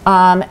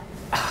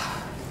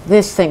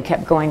 This thing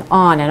kept going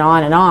on and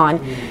on and on,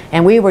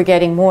 and we were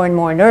getting more and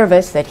more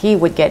nervous that he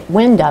would get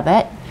wind of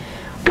it.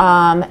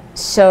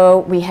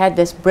 So we had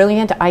this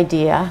brilliant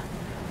idea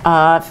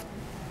of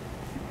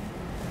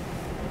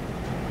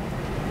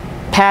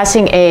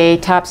passing a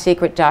top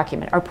secret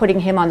document, or putting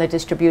him on the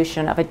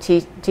distribution of a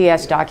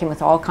TS document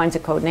with all kinds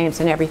of code names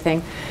and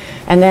everything.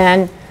 And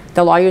then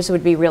the lawyers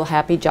would be real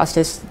happy.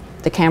 Justice,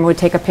 the camera would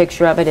take a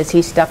picture of it as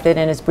he stuffed it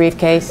in his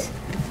briefcase.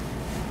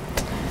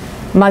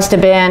 Must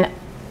have been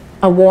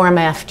a warm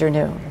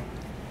afternoon.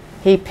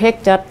 He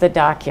picked up the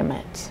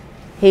document.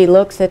 He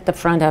looks at the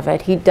front of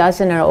it. He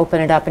doesn't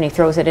open it up, and he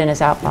throws it in his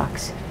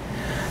outbox.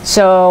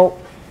 So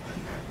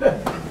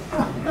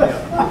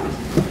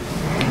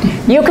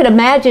you could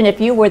imagine if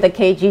you were the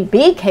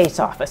KGB case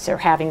officer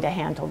having to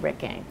handle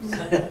Rick Ames.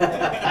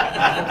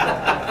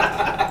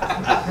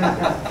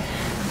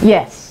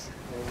 Yes.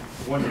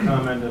 One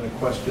comment and a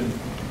question.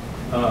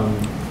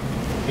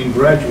 In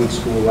graduate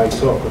school, I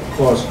took a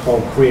course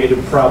called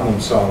Creative Problem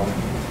Solving,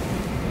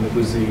 and it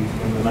was in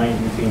the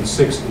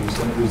 1960s,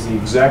 and it was the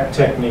exact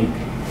technique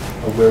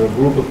of where a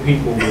group of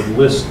people would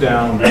list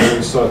down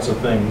various sorts of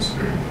things,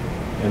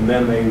 and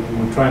then they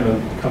were trying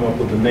to come up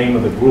with the name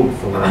of the group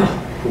for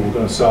who were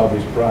going to solve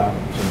these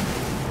problems.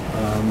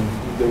 And,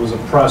 there was a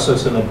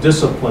process and a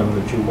discipline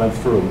that you went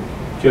through,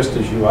 just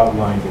as you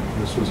outlined it.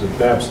 This was at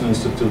Babson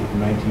Institute in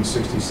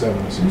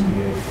 1967 or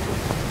 68.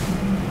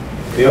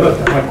 The other,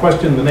 my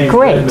question, the name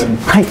Redmond,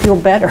 I feel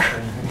better.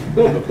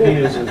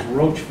 appears as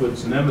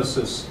Rochford's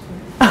nemesis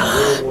in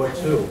World War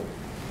II.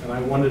 And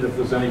I wondered if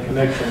there's any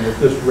connection with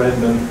this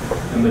Redmond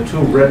and the two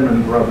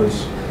Redmond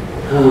brothers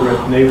who were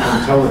at Naval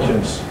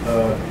Intelligence,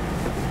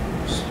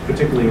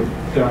 particularly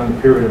during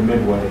the period of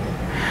Midway.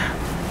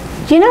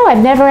 You know,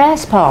 I've never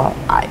asked Paul.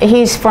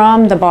 He's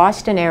from the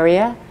Boston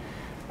area,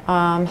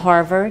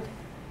 Harvard.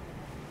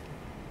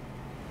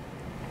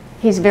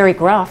 He's very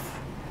gruff.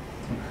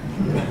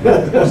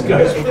 Those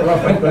guys were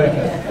gruff, I think.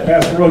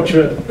 Ask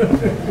Rochford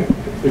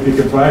if you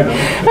could find them.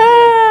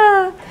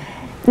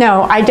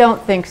 No, I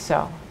don't think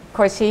so. Of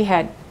course, he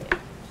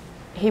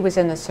was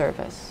in the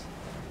service.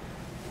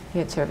 He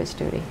had service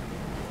duty.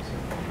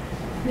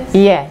 Yes.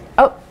 Yeah.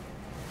 Oh,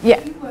 yeah.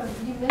 You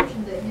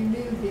mentioned that you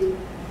knew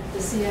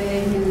the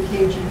CIA knew the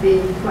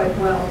KGB quite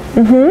well.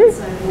 Mm-hmm.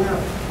 Inside and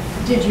out.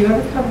 Did you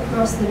ever come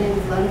across the name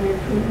Vladimir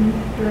Putin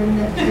during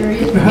that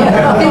period?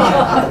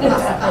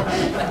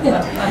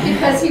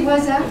 Because he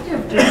was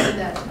active during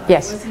that time.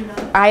 Yes. Was he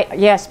not?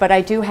 Yes, but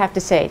I do have to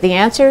say, the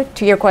answer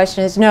to your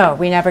question is no.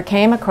 We never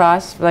came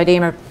across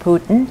Vladimir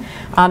Putin.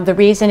 The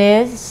reason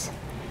is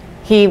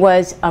he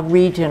was a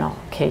regional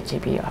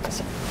KGB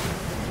officer.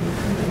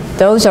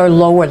 Those are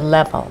lower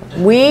level.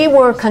 We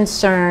were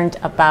concerned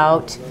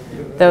about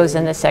those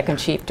in the 2nd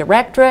Chief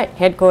Directorate,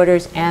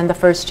 headquarters, and the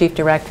 1st Chief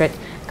Directorate,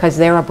 because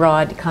they're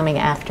abroad coming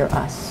after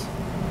us.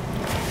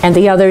 And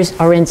the others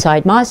are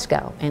inside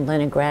Moscow, and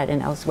Leningrad,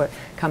 and elsewhere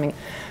coming.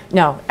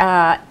 No,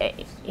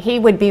 he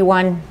would be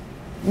one.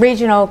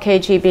 Regional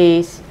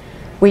KGBs.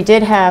 We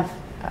did have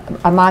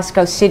a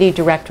Moscow City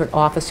Directorate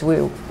office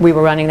we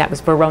were running. That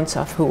was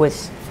Vorontsov, who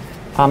was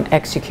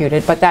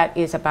executed, but that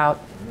is about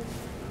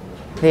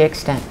the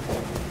extent.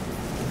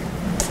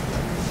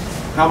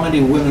 How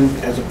many women,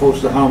 as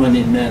opposed to how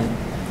many men,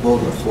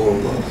 voted for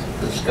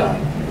this guy?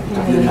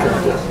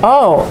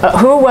 Oh,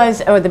 who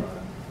was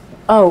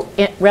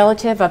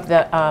relative of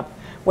the?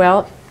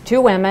 Well, 2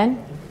 women.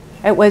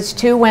 It was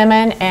 2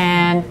 women,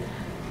 and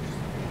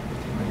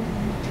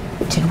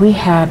did we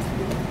have?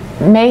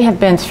 May have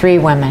been 3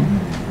 women.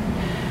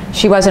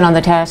 She wasn't on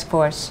the task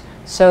force,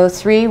 so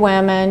 3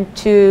 women,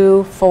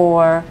 2,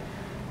 4,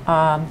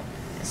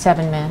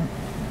 7 men.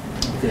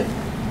 Okay.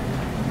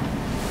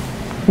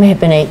 May have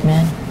been 8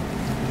 men.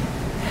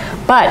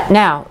 But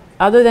now,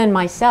 other than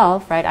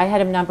myself, right, I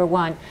had him number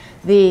 1.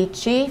 The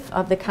chief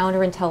of the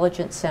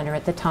Counterintelligence Center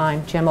at the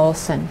time, Jim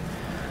Olson,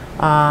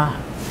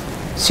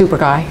 super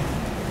guy,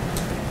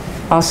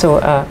 also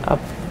a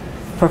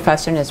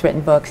professor and has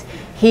written books.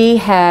 He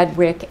had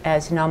Rick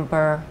as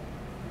number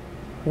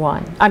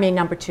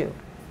 2.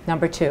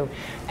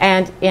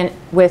 And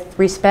with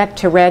respect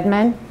to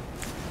Redmond,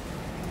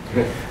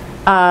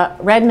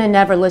 Redmond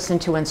never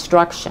listened to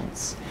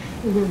instructions.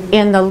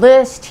 In the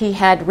list, he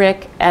had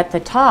Rick at the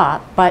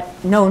top, but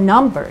no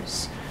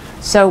numbers.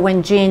 So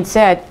when Gene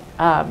said,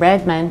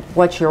 Redmond,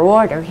 what's your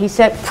order? He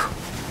said,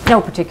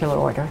 no particular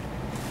order.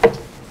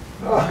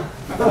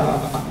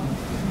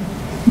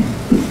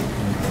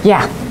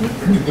 Yeah.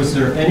 Was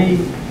there any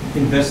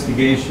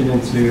investigation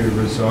into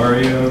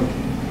Rosario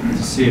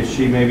to see if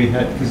she maybe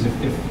had, because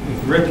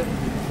if Rick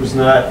was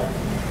not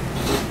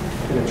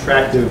an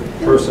attractive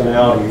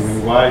personality. I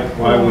mean,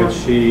 why would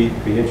she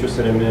be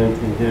interested in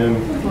him?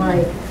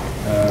 Right.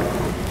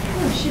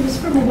 She was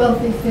from a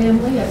wealthy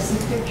family. I've seen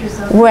pictures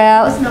of her.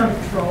 Well, She was not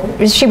a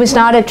troll. She was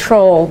not a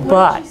troll,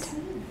 What did she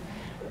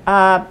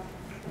but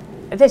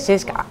say? this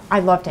is, I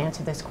love to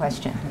answer this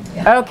question.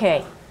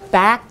 Okay,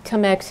 back to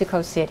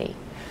Mexico City.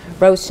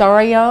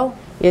 Rosario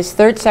is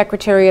third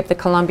secretary of the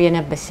Colombian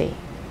embassy.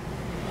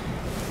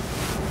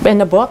 In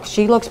the book,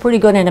 she looks pretty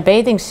good in a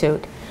bathing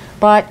suit,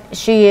 but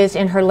she is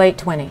in her late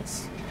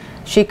 20s.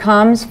 She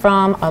comes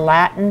from a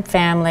Latin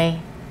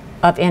family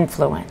of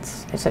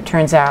influence, as it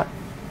turns out.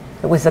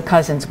 It was the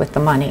cousins with the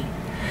money.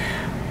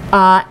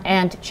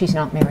 And she's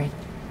not married.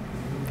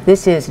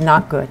 This is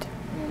not good.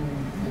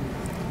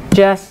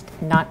 Just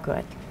not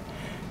good.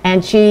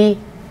 And she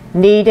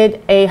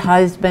needed a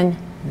husband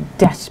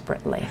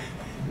desperately.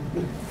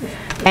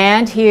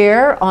 And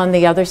here on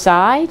the other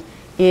side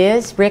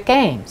is Rick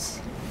Ames.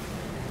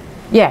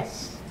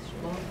 Yes.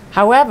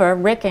 However,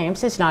 Rick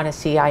Ames is not a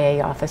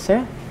CIA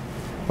officer,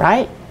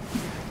 right?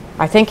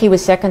 I think he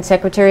was second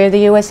secretary of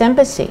the U.S.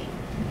 Embassy.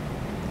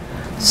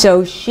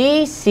 So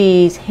she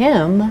sees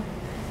him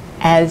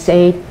as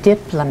a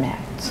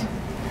diplomat.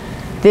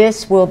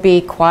 This will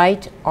be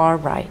quite all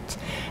right.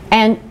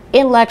 And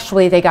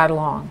intellectually, they got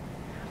along.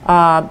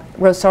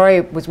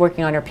 Rosario was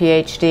working on her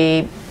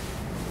PhD.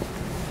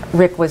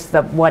 Rick was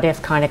the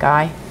what-if kind of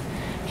guy.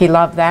 He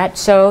loved that.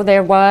 So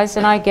there was,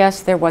 and I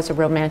guess there was a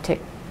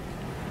romantic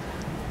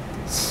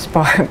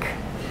spark.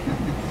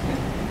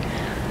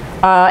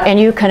 And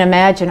you can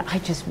imagine, I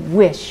just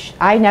wish,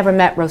 I never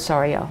met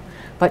Rosario,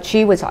 but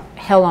she was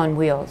hell on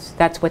wheels.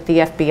 That's what the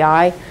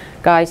FBI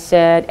guy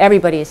said.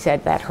 Everybody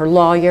said that, her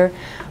lawyer.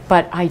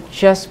 But I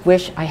just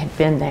wish I had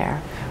been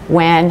there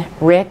when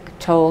Rick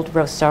told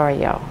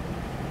Rosario,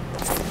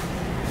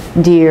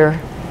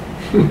 "Dear,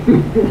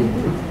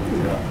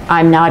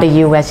 I'm not a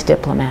U.S.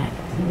 diplomat.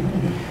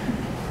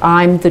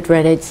 I'm the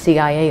dreaded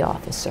CIA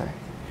officer."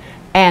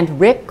 And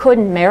Rick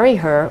couldn't marry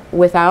her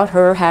without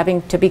her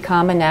having to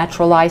become a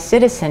naturalized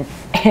citizen,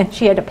 and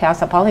she had to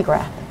pass a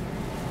polygraph.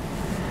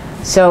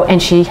 So,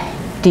 and she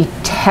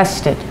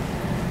detested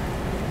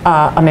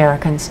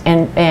Americans,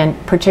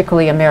 and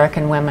particularly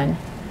American women.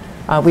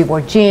 We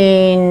wore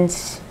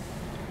jeans,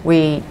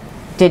 we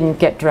didn't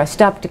get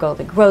dressed up to go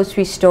to the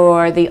grocery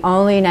store. The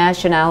only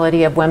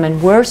nationality of women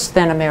worse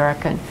than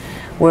American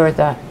were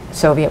the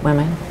Soviet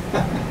women.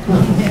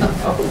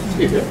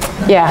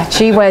 Yeah,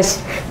 she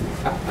was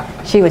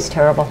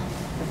terrible.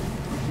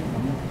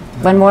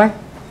 One more?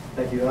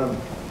 Thank you. I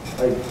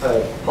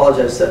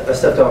apologize. I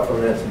stepped out for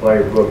a minute to buy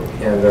your book,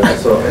 and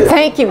so.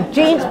 Thank you.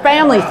 Jean's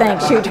family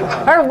thanks you.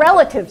 Her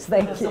relatives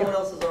thank you. Someone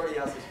else has already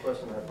asked this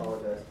question. I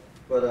apologize.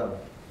 But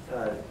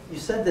you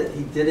said that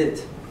he did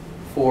it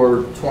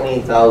for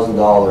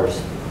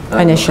 $28,000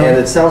 initially, and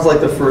it sounds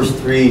like the first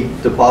 3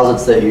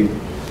 deposits that you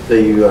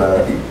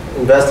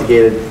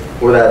investigated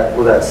were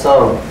that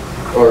sum,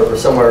 or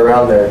somewhere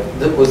around there.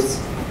 Was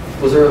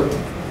there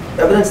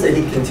evidence that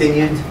he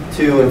continued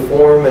to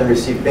inform and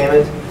receive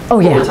payment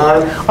over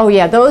time? Oh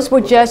yeah, those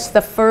were just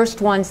the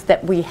first ones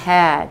that we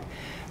had.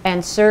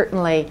 And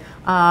certainly,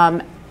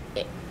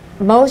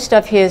 most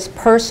of his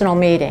personal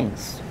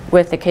meetings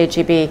with the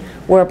KGB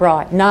were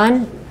abroad.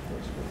 None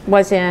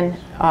was in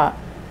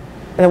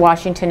the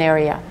Washington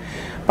area.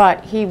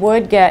 But he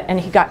would get, and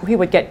he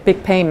would get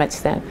big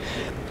payments then.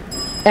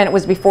 And it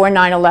was before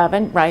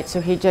 9/11, right? So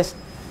he'd just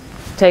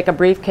take a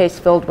briefcase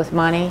filled with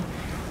money.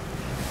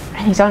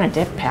 And he's on a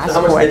dip passport.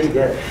 So how much did he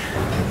get?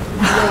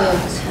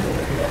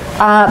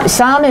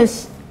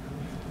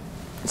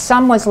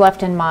 Some was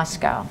left in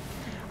Moscow.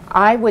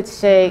 I would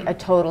say a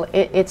total,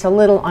 it's a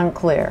little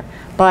unclear,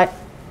 but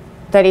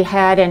that he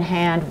had in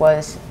hand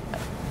was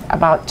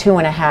about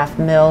 $2.5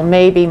 million,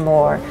 maybe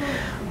more.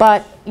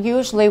 But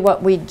usually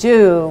what we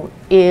do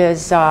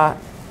is,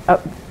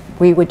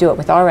 we would do it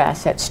with our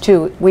assets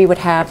too. We would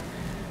have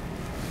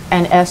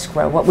an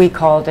escrow, what we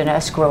called an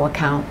escrow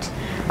account,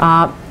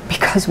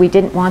 because we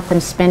didn't want them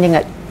spending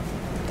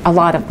a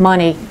lot of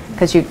money,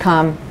 because you'd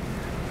come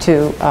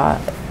to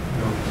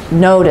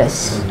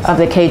notice of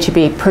the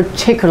KGB,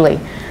 particularly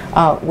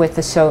with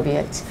the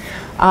Soviets.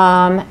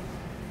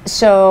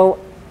 So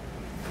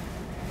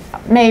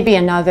maybe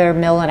another $1.5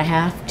 million,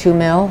 $2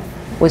 million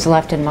was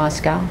left in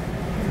Moscow.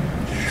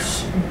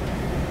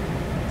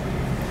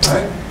 All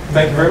right.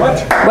 Thank you very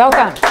much.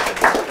 Welcome.